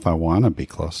I don't know if I want to be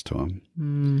close to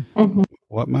him.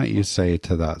 What might you say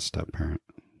to that step parent?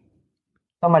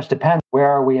 So much depends. Where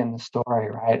are we in the story,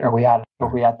 right? Are we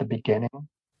at the beginning?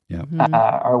 Yeah.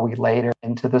 Are we later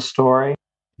into the story?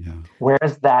 Yeah.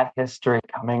 Where's that history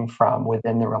coming from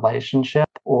within the relationship,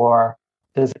 or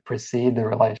does it precede the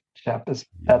relationship?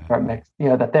 That's where it makes,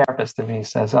 the therapist to me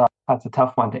says, oh, that's a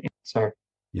tough one to answer.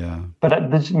 Yeah.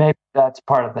 But maybe that's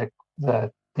part of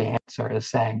the answer is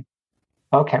saying,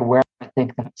 okay, where do I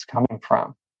think that's coming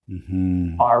from?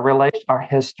 Our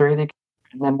history together,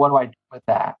 and then what do I do with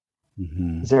that?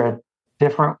 Is there a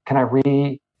different? Can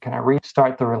I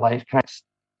restart the relation?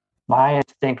 My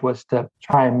instinct was to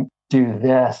try and do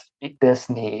this, meet this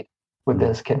need with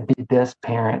this kid, be this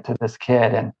parent to this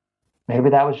kid, and maybe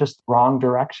that was just the wrong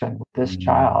direction with this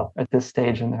child at this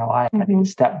stage in their life. I need to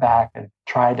step back and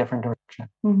try a different direction.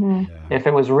 If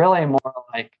it was really more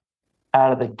like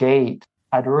out of the gate,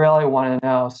 I'd really want to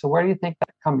know, so where do you think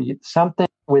that comes? Something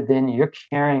within you, you're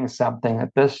carrying something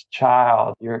that this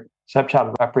child, your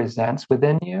stepchild, represents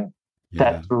within you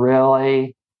that's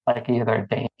really like either a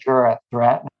danger or a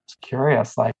threat. And I was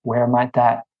curious, like, where might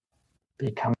that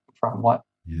be coming from? What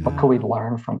could we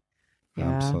learn from?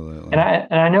 Absolutely.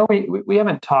 And I know we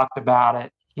haven't talked about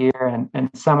it here, and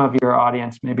some of your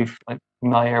audience may be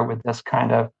familiar with this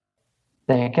kind of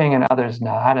thinking, and others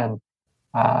not. And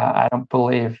I don't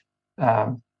believe,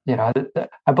 I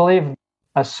believe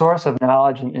a source of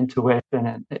knowledge and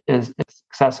intuition is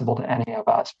accessible to any of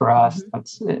us. For us,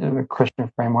 that's a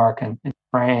Christian framework and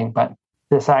praying. But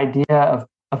this idea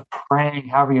of praying,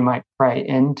 however you might pray,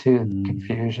 into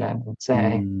confusion and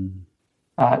saying,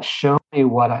 show me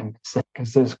what I'm missing,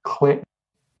 because there's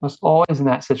always in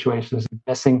that situation, there's a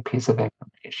missing piece of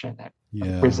information that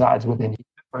resides within you.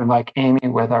 Or like Amy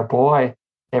with our boy,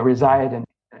 it resided in,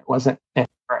 it wasn't in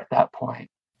her at that point.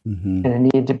 And it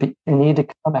need to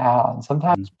come out. And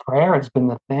sometimes prayer has been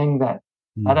the thing that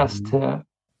led us to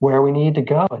where we need to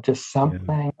go. It's just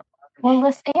something. Well,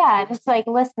 just like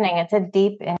listening. It's a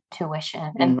deep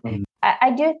intuition, and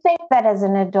I do think that as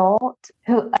an adult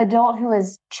who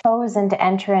has chosen to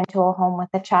enter into a home with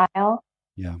a child,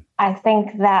 I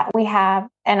think that we have,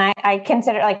 and I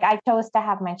consider, like, I chose to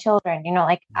have my children.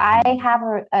 I have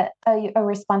a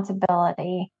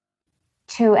responsibility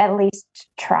to at least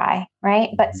try, right?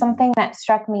 But something that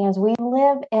struck me is we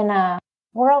live in a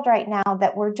world right now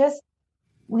that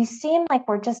we seem like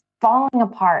we're just falling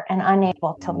apart and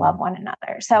unable to love one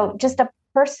another. So just a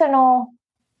personal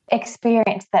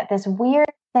experience that this weird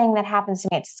thing that happens to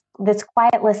me, it's this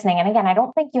quiet listening. And again, I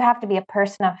don't think you have to be a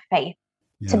person of faith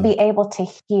to be able to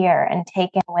hear and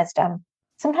take in wisdom.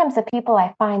 Sometimes the people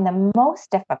I find the most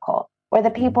difficult, or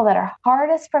the people that are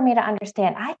hardest for me to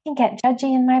understand, I can get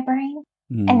judgy in my brain.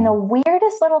 And the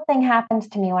weirdest little thing happens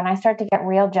to me when I start to get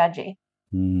real judgy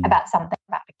about something,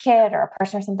 about a kid or a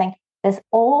person or something. This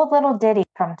old little ditty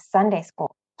from Sunday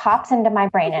school pops into my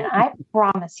brain, and I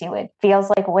promise you it feels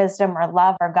like wisdom or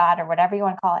love or God or whatever you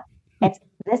want to call it. It's,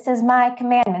 "This is my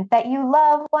commandment, that you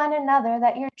love one another,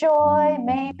 that your joy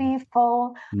may be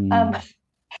full." And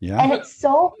it's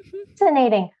so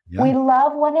fascinating. We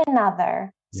love one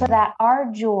another so that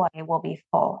our joy will be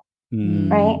full,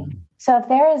 right? So if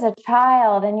there is a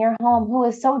child in your home who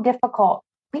is so difficult,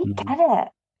 we get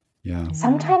it.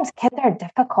 Sometimes kids are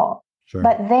difficult.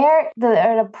 But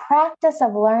the practice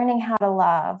of learning how to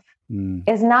love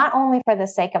is not only for the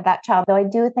sake of that child, though I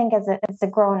do think as a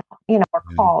grown up,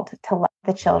 we're called to love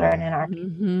the children in our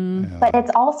but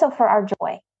it's also for our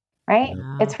joy, right?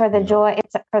 It's for the joy.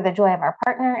 It's for the joy of our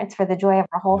partner. It's for the joy of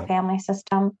our whole family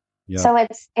system. So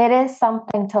it is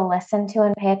something to listen to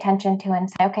and pay attention to and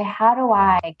say, okay, how do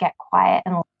I get quiet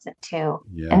and listen to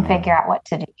and figure out what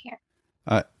to do here?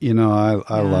 I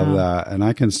love that. And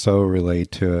I can so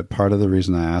relate to it. Part of the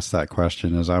reason I asked that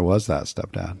question is I was that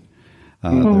stepdad.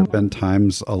 There have been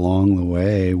times along the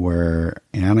way where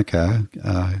Annika,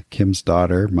 Kim's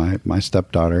daughter, my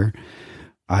stepdaughter,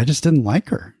 I just didn't like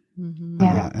her.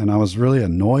 And I was really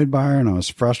annoyed by her, and I was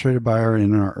frustrated by her. And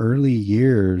in our early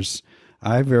years,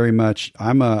 I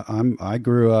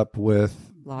grew up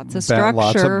with lots of structure,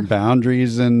 lots of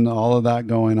boundaries and all of that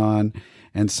going on.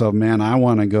 And so, man, I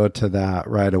want to go to that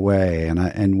right away.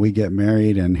 And we get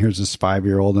married, and here's this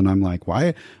 5-year-old, and I'm like,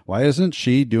 why isn't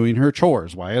she doing her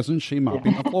chores? Why isn't she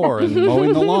mopping the floor and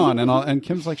mowing the lawn? And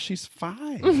Kim's like, she's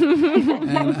 5.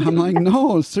 And I'm like,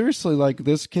 no, seriously, like,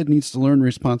 this kid needs to learn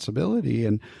responsibility.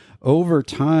 And over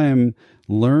time,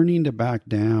 learning to back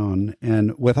down,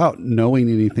 and without knowing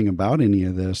anything about any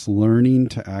of this, learning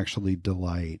to actually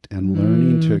delight and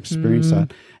learning to experience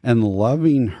that and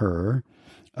loving her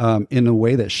in a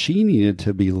way that she needed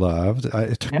to be loved.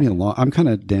 It took me I'm kind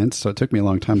of dense, so it took me a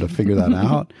long time to figure that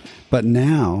out. But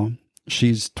now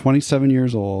she's 27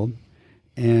 years old,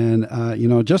 and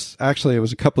just actually it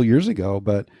was a couple years ago,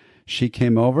 but she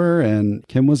came over, and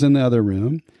Kim was in the other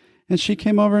room, and she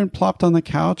came over and plopped on the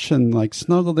couch and like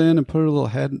snuggled in and put her little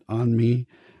head on me,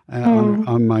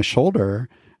 on my shoulder.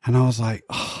 And I was like,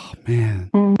 oh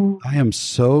man, I am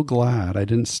so glad I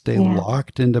didn't stay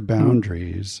locked into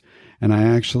boundaries. And I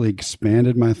actually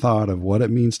expanded my thought of what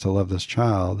it means to love this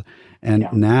child. And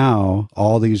now,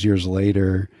 all these years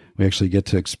later, we actually get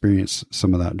to experience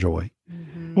some of that joy.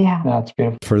 Yeah. That's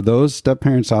beautiful. For those step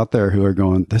parents out there who are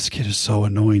going, this kid is so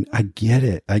annoying. I get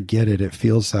it. It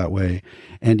feels that way.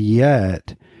 And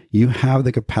yet, you have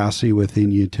the capacity within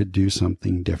you to do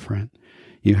something different.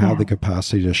 you have the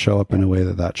capacity to show up in a way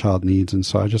that that child needs. And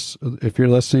so if you're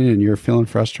listening and you're feeling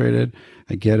frustrated,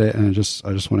 I get it. And I just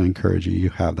want to encourage you, you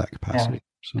have that capacity.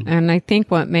 So. And I think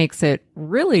what makes it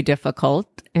really difficult,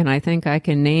 and I think I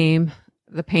can name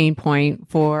the pain point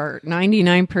for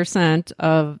 99%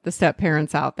 of the step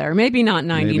parents out there. Maybe not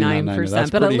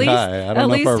 99%, but at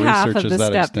least half of the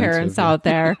step parents out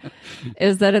there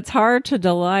is that it's hard to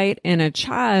delight in a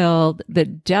child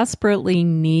that desperately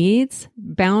needs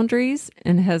boundaries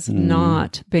and has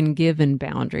not been given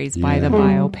boundaries by the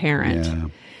bio parent.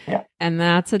 Yeah. And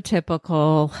that's a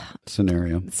typical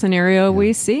scenario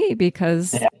we see,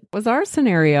 because it was our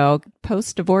scenario.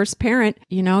 Post-divorce parent,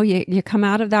 you come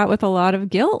out of that with a lot of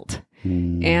guilt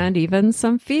and even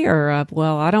some fear of,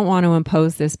 well, I don't want to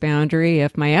impose this boundary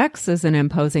if my ex isn't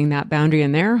imposing that boundary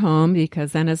in their home,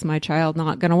 because then is my child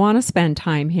not going to want to spend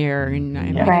time here? And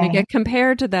I'm going to get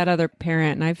compared to that other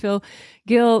parent. And I feel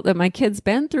guilt that my kid's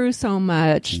been through so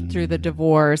much through the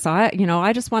divorce. I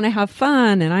just want to have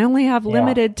fun, and I only have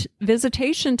limited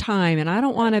visitation time, and I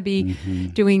don't want to be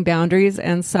doing boundaries.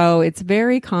 And so it's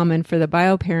very common for the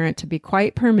bio parent to be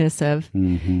quite permissive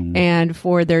and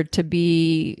for there to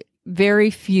be very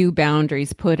few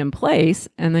boundaries put in place.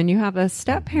 And then you have a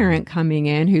step parent coming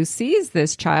in who sees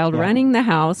this child running the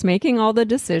house, making all the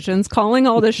decisions, calling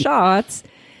all the shots.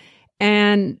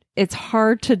 And it's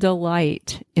hard to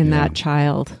delight in that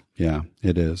child. Yeah,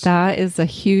 it is. That is a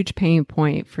huge pain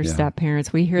point for step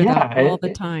parents. We hear that all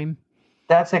the time.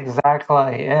 That's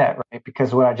exactly it, right?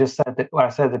 Because what I said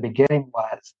at the beginning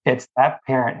was, it's that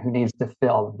parent who needs to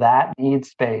fill that need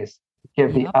space,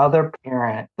 give the other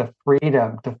parent the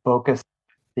freedom to focus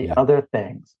the other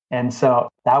things. And so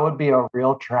that would be a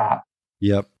real trap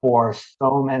for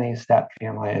so many step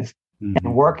families.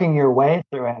 And working your way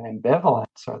through an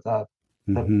ambivalence or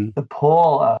the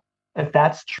pull of, if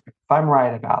that's true, if I'm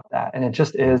right about that, and it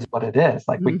just is what it is.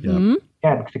 Like to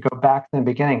go back to the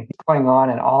beginning, what's going on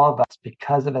in all of us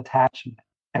because of attachment,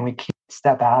 and we can't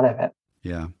step out of it.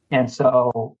 Yeah. And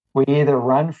so we either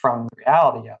run from the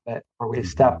reality of it, or we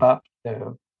step up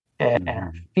to it and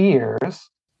our fears.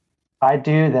 If I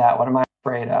do that, what am I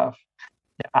afraid of?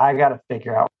 I got to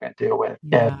figure out what I'm going to deal with it.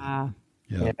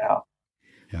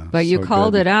 Yeah, but you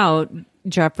called it out,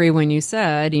 Jeffrey, when you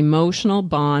said emotional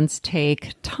bonds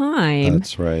take time.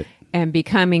 That's right. And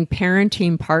becoming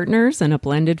parenting partners in a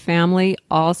blended family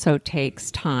also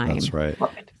takes time. That's right.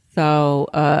 So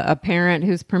a parent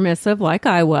who's permissive, like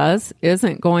I was,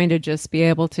 isn't going to just be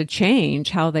able to change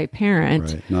how they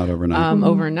parent. Right. Not overnight.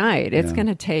 Overnight. It's going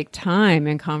to take time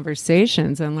and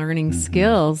conversations and learning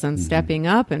skills and stepping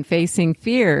up and facing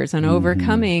fears and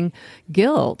overcoming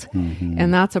guilt.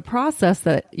 And that's a process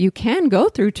that you can go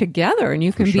through together, and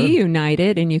you can be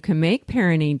united, and you can make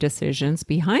parenting decisions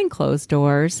behind closed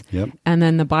doors. And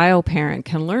then the bio parent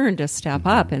can learn to step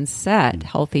up and set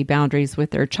healthy boundaries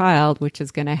with their child, which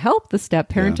is going to help the step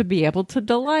parent to be able to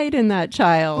delight in that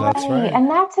child. That's right. And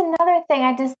that's another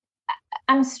thing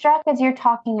I'm struck as you're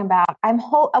talking about.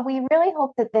 We really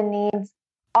hope that the needs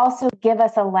also give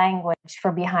us a language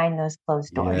for behind those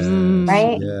closed doors,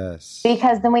 right? Yes.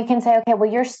 Because then we can say, okay,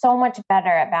 well, you're so much better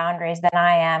at boundaries than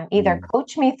I am. Either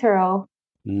coach me through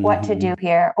what to do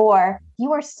here, or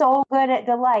you are so good at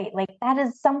delight. Like, that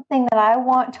is something that I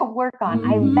want to work on.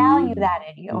 I value that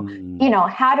in you.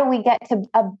 How do we get to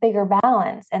a bigger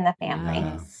balance in the family?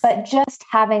 But just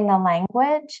having the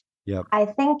language, I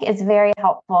think, is very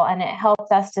helpful, and it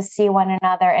helps us to see one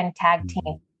another and tag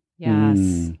team.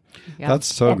 Yes. That's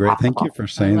so great. Thank you for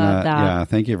saying that. Yeah,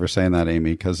 thank you for saying that,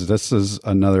 Amy, because this is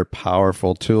another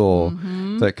powerful tool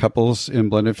that couples in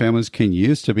blended families can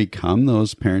use to become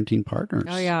those parenting partners.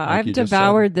 Oh, yeah. I've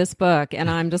devoured this book, and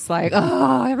I'm just like,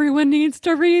 everyone needs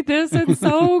to read this. It's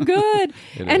so good.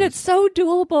 It's so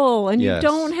doable, and you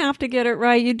don't have to get it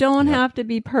right. You don't have to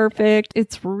be perfect.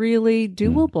 It's really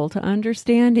doable to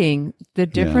understanding the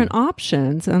different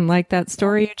options. And like that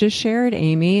story you just shared,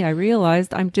 Amy, I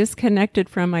realized I'm disconnected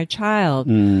from my child.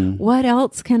 What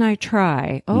else can I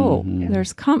try?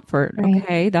 There's comfort.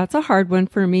 Okay, that's a hard one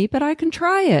for me, but I can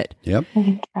try it.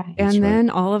 And then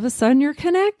all of a sudden you're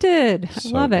connected. I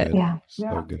love it.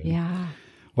 So good. Yeah.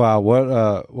 Wow,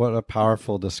 what a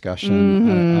powerful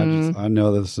discussion. I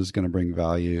know this is going to bring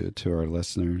value to our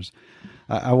listeners.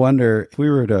 I wonder if we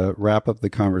were to wrap up the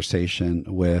conversation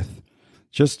with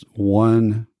just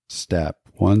one step,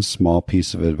 one small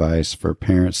piece of advice for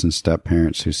parents and step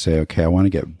parents who say, okay, I want to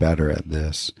get better at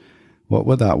this. What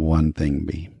would that one thing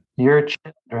be? Your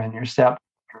children, your step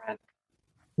children,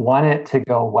 want it to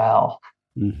go well.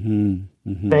 They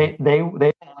don't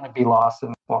want to be lost in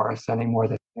the forest any more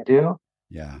than you do.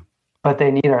 Yeah. but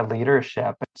they need our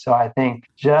leadership. So I think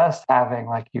just having,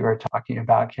 like you were talking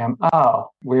about, Kim,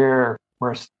 we're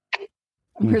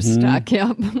stuck.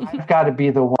 Yep. I've got to be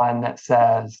the one that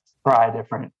says, try a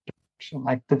different direction.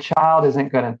 Like the child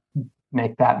isn't going to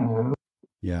make that move.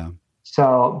 Yeah.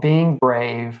 So being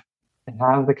brave and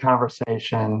have the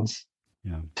conversations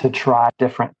to try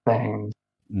different things,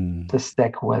 to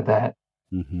stick with it,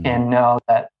 and know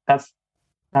that that's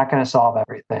not going to solve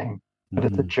everything, but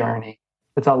it's a journey.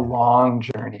 It's a long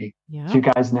journey. Yeah. So you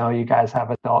guys know, you guys have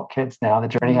adult kids now. The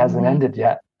journey hasn't ended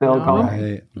yet. Still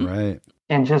going. Right.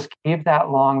 And just keep that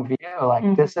long view.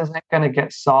 Like this isn't going to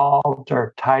get solved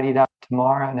or tidied up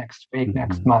tomorrow, next week,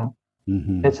 next month.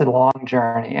 It's a long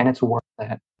journey, and it's worth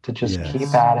it to just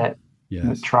keep at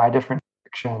it, try different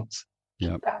directions.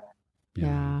 Yep.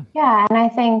 Yeah. And I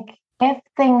think if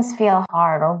things feel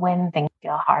hard, or when things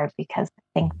feel hard, because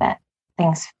I think that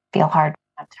things feel hard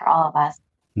for all of us,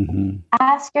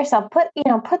 ask yourself, put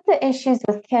the issues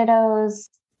with kiddos,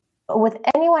 with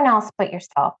anyone else, put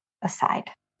yourself aside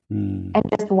and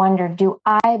just wonder, do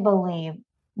I believe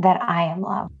that I am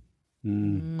loved?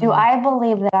 Do I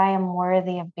believe that I am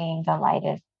worthy of being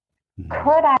delighted?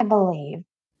 Could I believe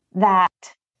that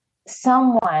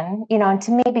someone, and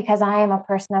to me, because I am a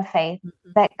person of faith,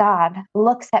 that God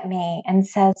looks at me and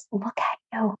says, look at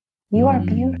you. You are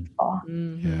beautiful.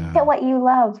 Look at what you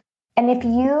love. And if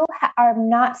you are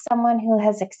not someone who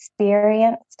has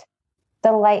experienced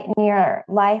delight in your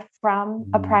life from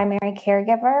a primary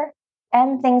caregiver,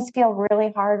 and things feel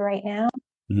really hard right now,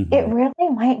 it really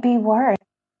might be worth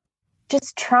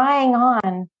just trying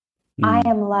on, I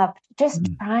am loved, just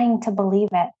trying to believe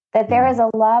it, that there is a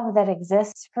love that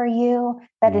exists for you,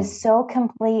 that is so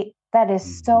complete, that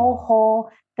is so whole,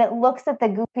 that looks at the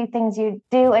goofy things you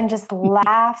do and just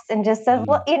laughs and just says,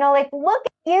 look at you. Like,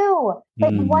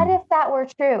 what if that were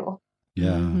true?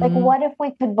 Yeah. Like, what if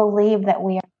we could believe that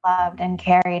we are loved and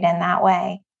carried in that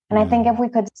way? And I think if we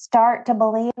could start to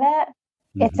believe it,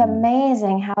 it's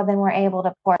amazing how then we're able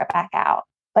to pour it back out.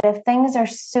 But if things are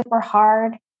super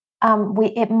hard,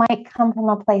 it might come from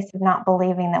a place of not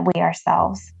believing that we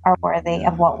ourselves are worthy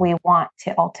of what we want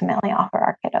to ultimately offer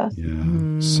our kiddos.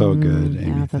 Yeah, so good,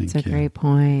 Amy. Yeah, that's a great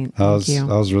point. That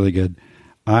was really good.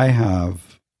 I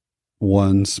have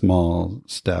one small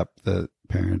step that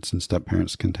parents and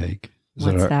step-parents can take.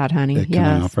 What's that, honey?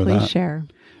 Yes, please share.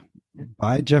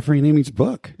 Buy Jeffrey and Amy's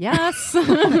book. Yes.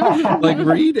 Like,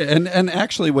 read it. And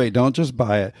actually, wait, don't just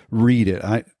buy it. Read it.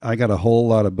 I got a whole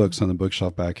lot of books on the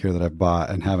bookshelf back here that I've bought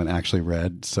and haven't actually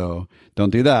read. So don't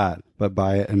do that, but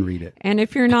buy it and read it. And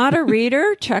if you're not a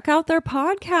reader, check out their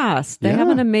podcast. They have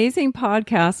an amazing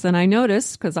podcast. And I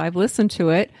noticed, because I've listened to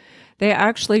it, they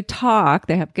actually talk.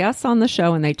 They have guests on the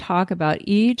show, and they talk about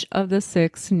each of the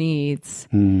 6 needs.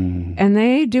 And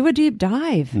they do a deep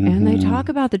dive, and they talk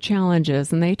about the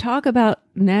challenges, and they talk about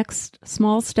next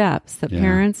small steps that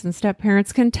parents and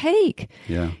step-parents can take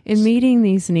in meeting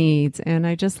these needs. And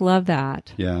I just love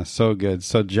that. Yeah, so good.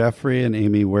 So Jeffrey and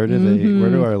Amy, where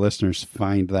do our listeners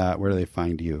find that? Where do they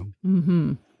find you?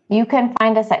 You can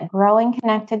find us at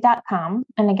growingconnected.com.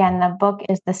 And again, the book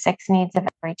is The 6 Needs of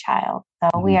Every Child.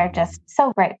 So we are just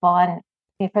so grateful and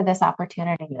for this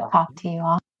opportunity to talk to you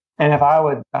all. And if I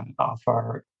would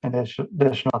offer an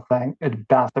additional thing, it'd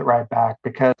bounce it right back,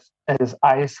 because it is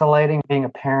isolating being a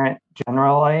parent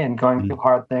generally and going through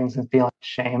hard things and feeling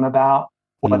shame about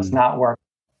what's not working.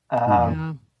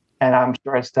 And I'm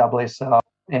sure it's doubly so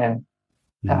in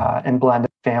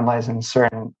blended families in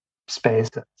certain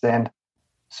spaces. And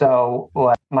so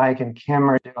what Mike and Kim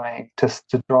are doing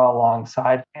to draw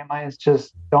alongside families,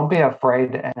 just don't be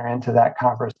afraid to enter into that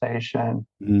conversation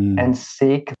and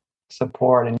seek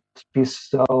support, and be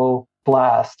so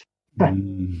blessed by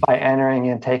entering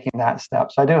and taking that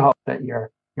step. So I do hope that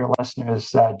your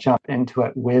listeners jump into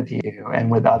it with you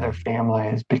and with other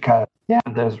families, because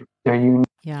there are unique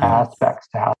aspects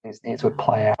to how these needs would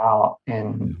play out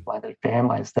in blended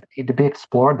families that need to be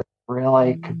explored, that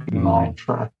really could be mined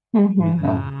for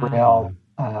real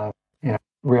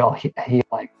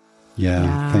healing.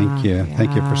 Thank you.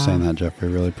 Thank you for saying that, Jeffrey.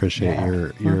 Really appreciate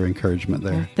your encouragement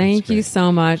there. Thank you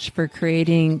so much for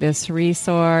creating this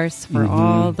resource, for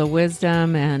all the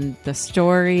wisdom and the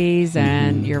stories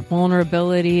and your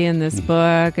vulnerability in this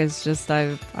book. It's just,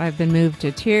 I've been moved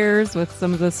to tears with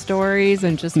some of the stories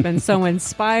and just been so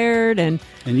inspired. And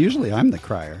usually I'm the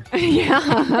crier.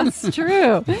 Yeah, that's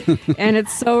true. And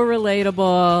it's so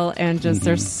relatable, and just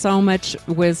there's so much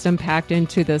wisdom packed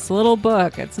into this little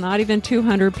book. It's not even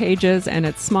 200 pages. pages, and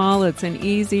it's small. It's an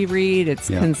easy read. It's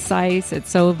concise. It's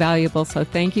so valuable. So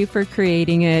thank you for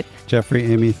creating it.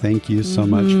 Jeffrey, Amy, thank you so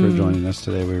much for joining us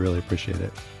today. We really appreciate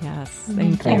it. Yes,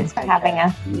 thank you. Thanks for having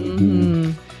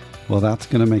us. Well, that's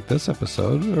going to make this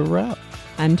episode a wrap.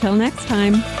 Until next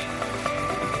time.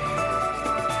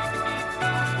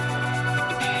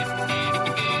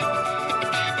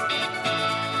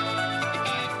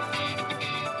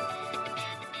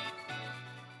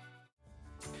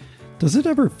 Does it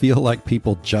ever feel like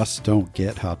people just don't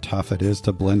get how tough it is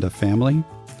to blend a family?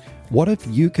 What if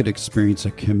you could experience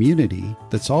a community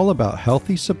that's all about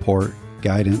healthy support,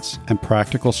 guidance, and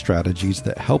practical strategies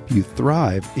that help you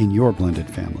thrive in your blended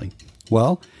family?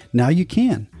 Well, now you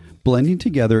can. Blending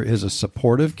Together is a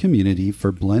supportive community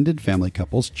for blended family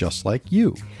couples just like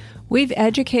you. We've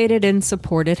educated and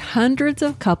supported hundreds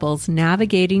of couples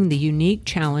navigating the unique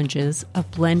challenges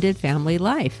of blended family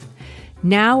life.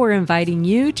 Now we're inviting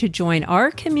you to join our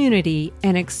community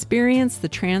and experience the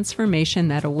transformation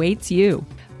that awaits you.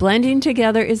 Blending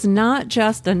Together is not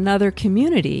just another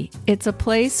community. It's a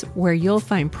place where you'll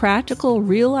find practical,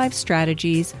 real-life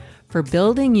strategies for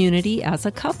building unity as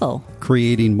a couple,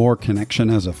 creating more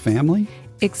connection as a family,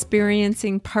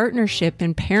 experiencing partnership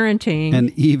in parenting,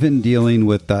 and even dealing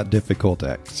with that difficult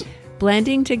ex.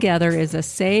 Blending Together is a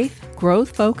safe,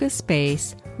 growth-focused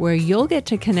space where you'll get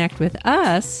to connect with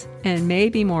us, and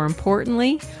maybe more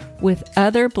importantly, with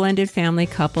other blended family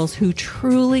couples who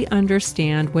truly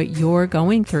understand what you're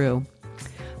going through.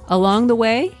 Along the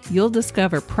way, you'll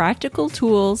discover practical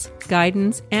tools,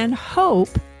 guidance, and hope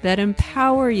that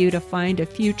empower you to find a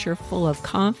future full of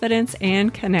confidence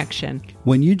and connection.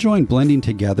 When you join Blending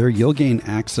Together, you'll gain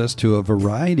access to a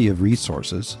variety of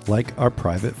resources like our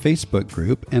private Facebook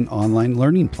group and online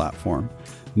learning platform,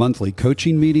 monthly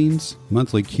coaching meetings,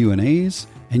 monthly Q&As,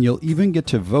 and you'll even get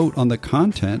to vote on the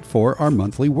content for our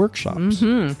monthly workshops.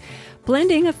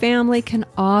 Blending a family can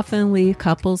often leave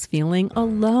couples feeling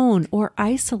alone or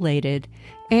isolated,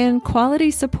 and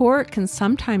quality support can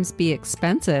sometimes be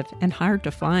expensive and hard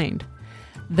to find.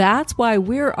 That's why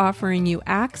we're offering you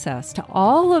access to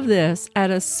all of this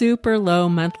at a super low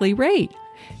monthly rate,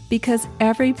 because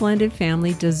every blended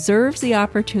family deserves the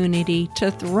opportunity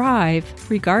to thrive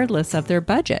regardless of their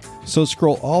budget. So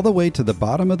scroll all the way to the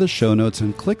bottom of the show notes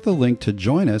and click the link to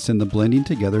join us in the Blending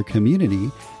Together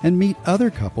community and meet other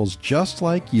couples just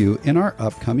like you in our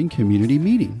upcoming community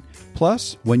meeting.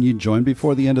 Plus, when you join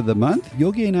before the end of the month,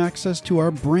 you'll gain access to our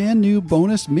brand new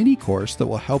bonus mini course that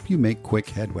will help you make quick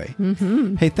headway.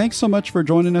 Hey, thanks so much for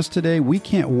joining us today. We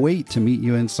can't wait to meet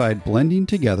you inside Blending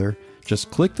Together.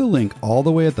 Just click the link all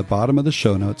the way at the bottom of the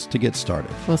show notes to get started.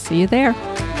 We'll see you there.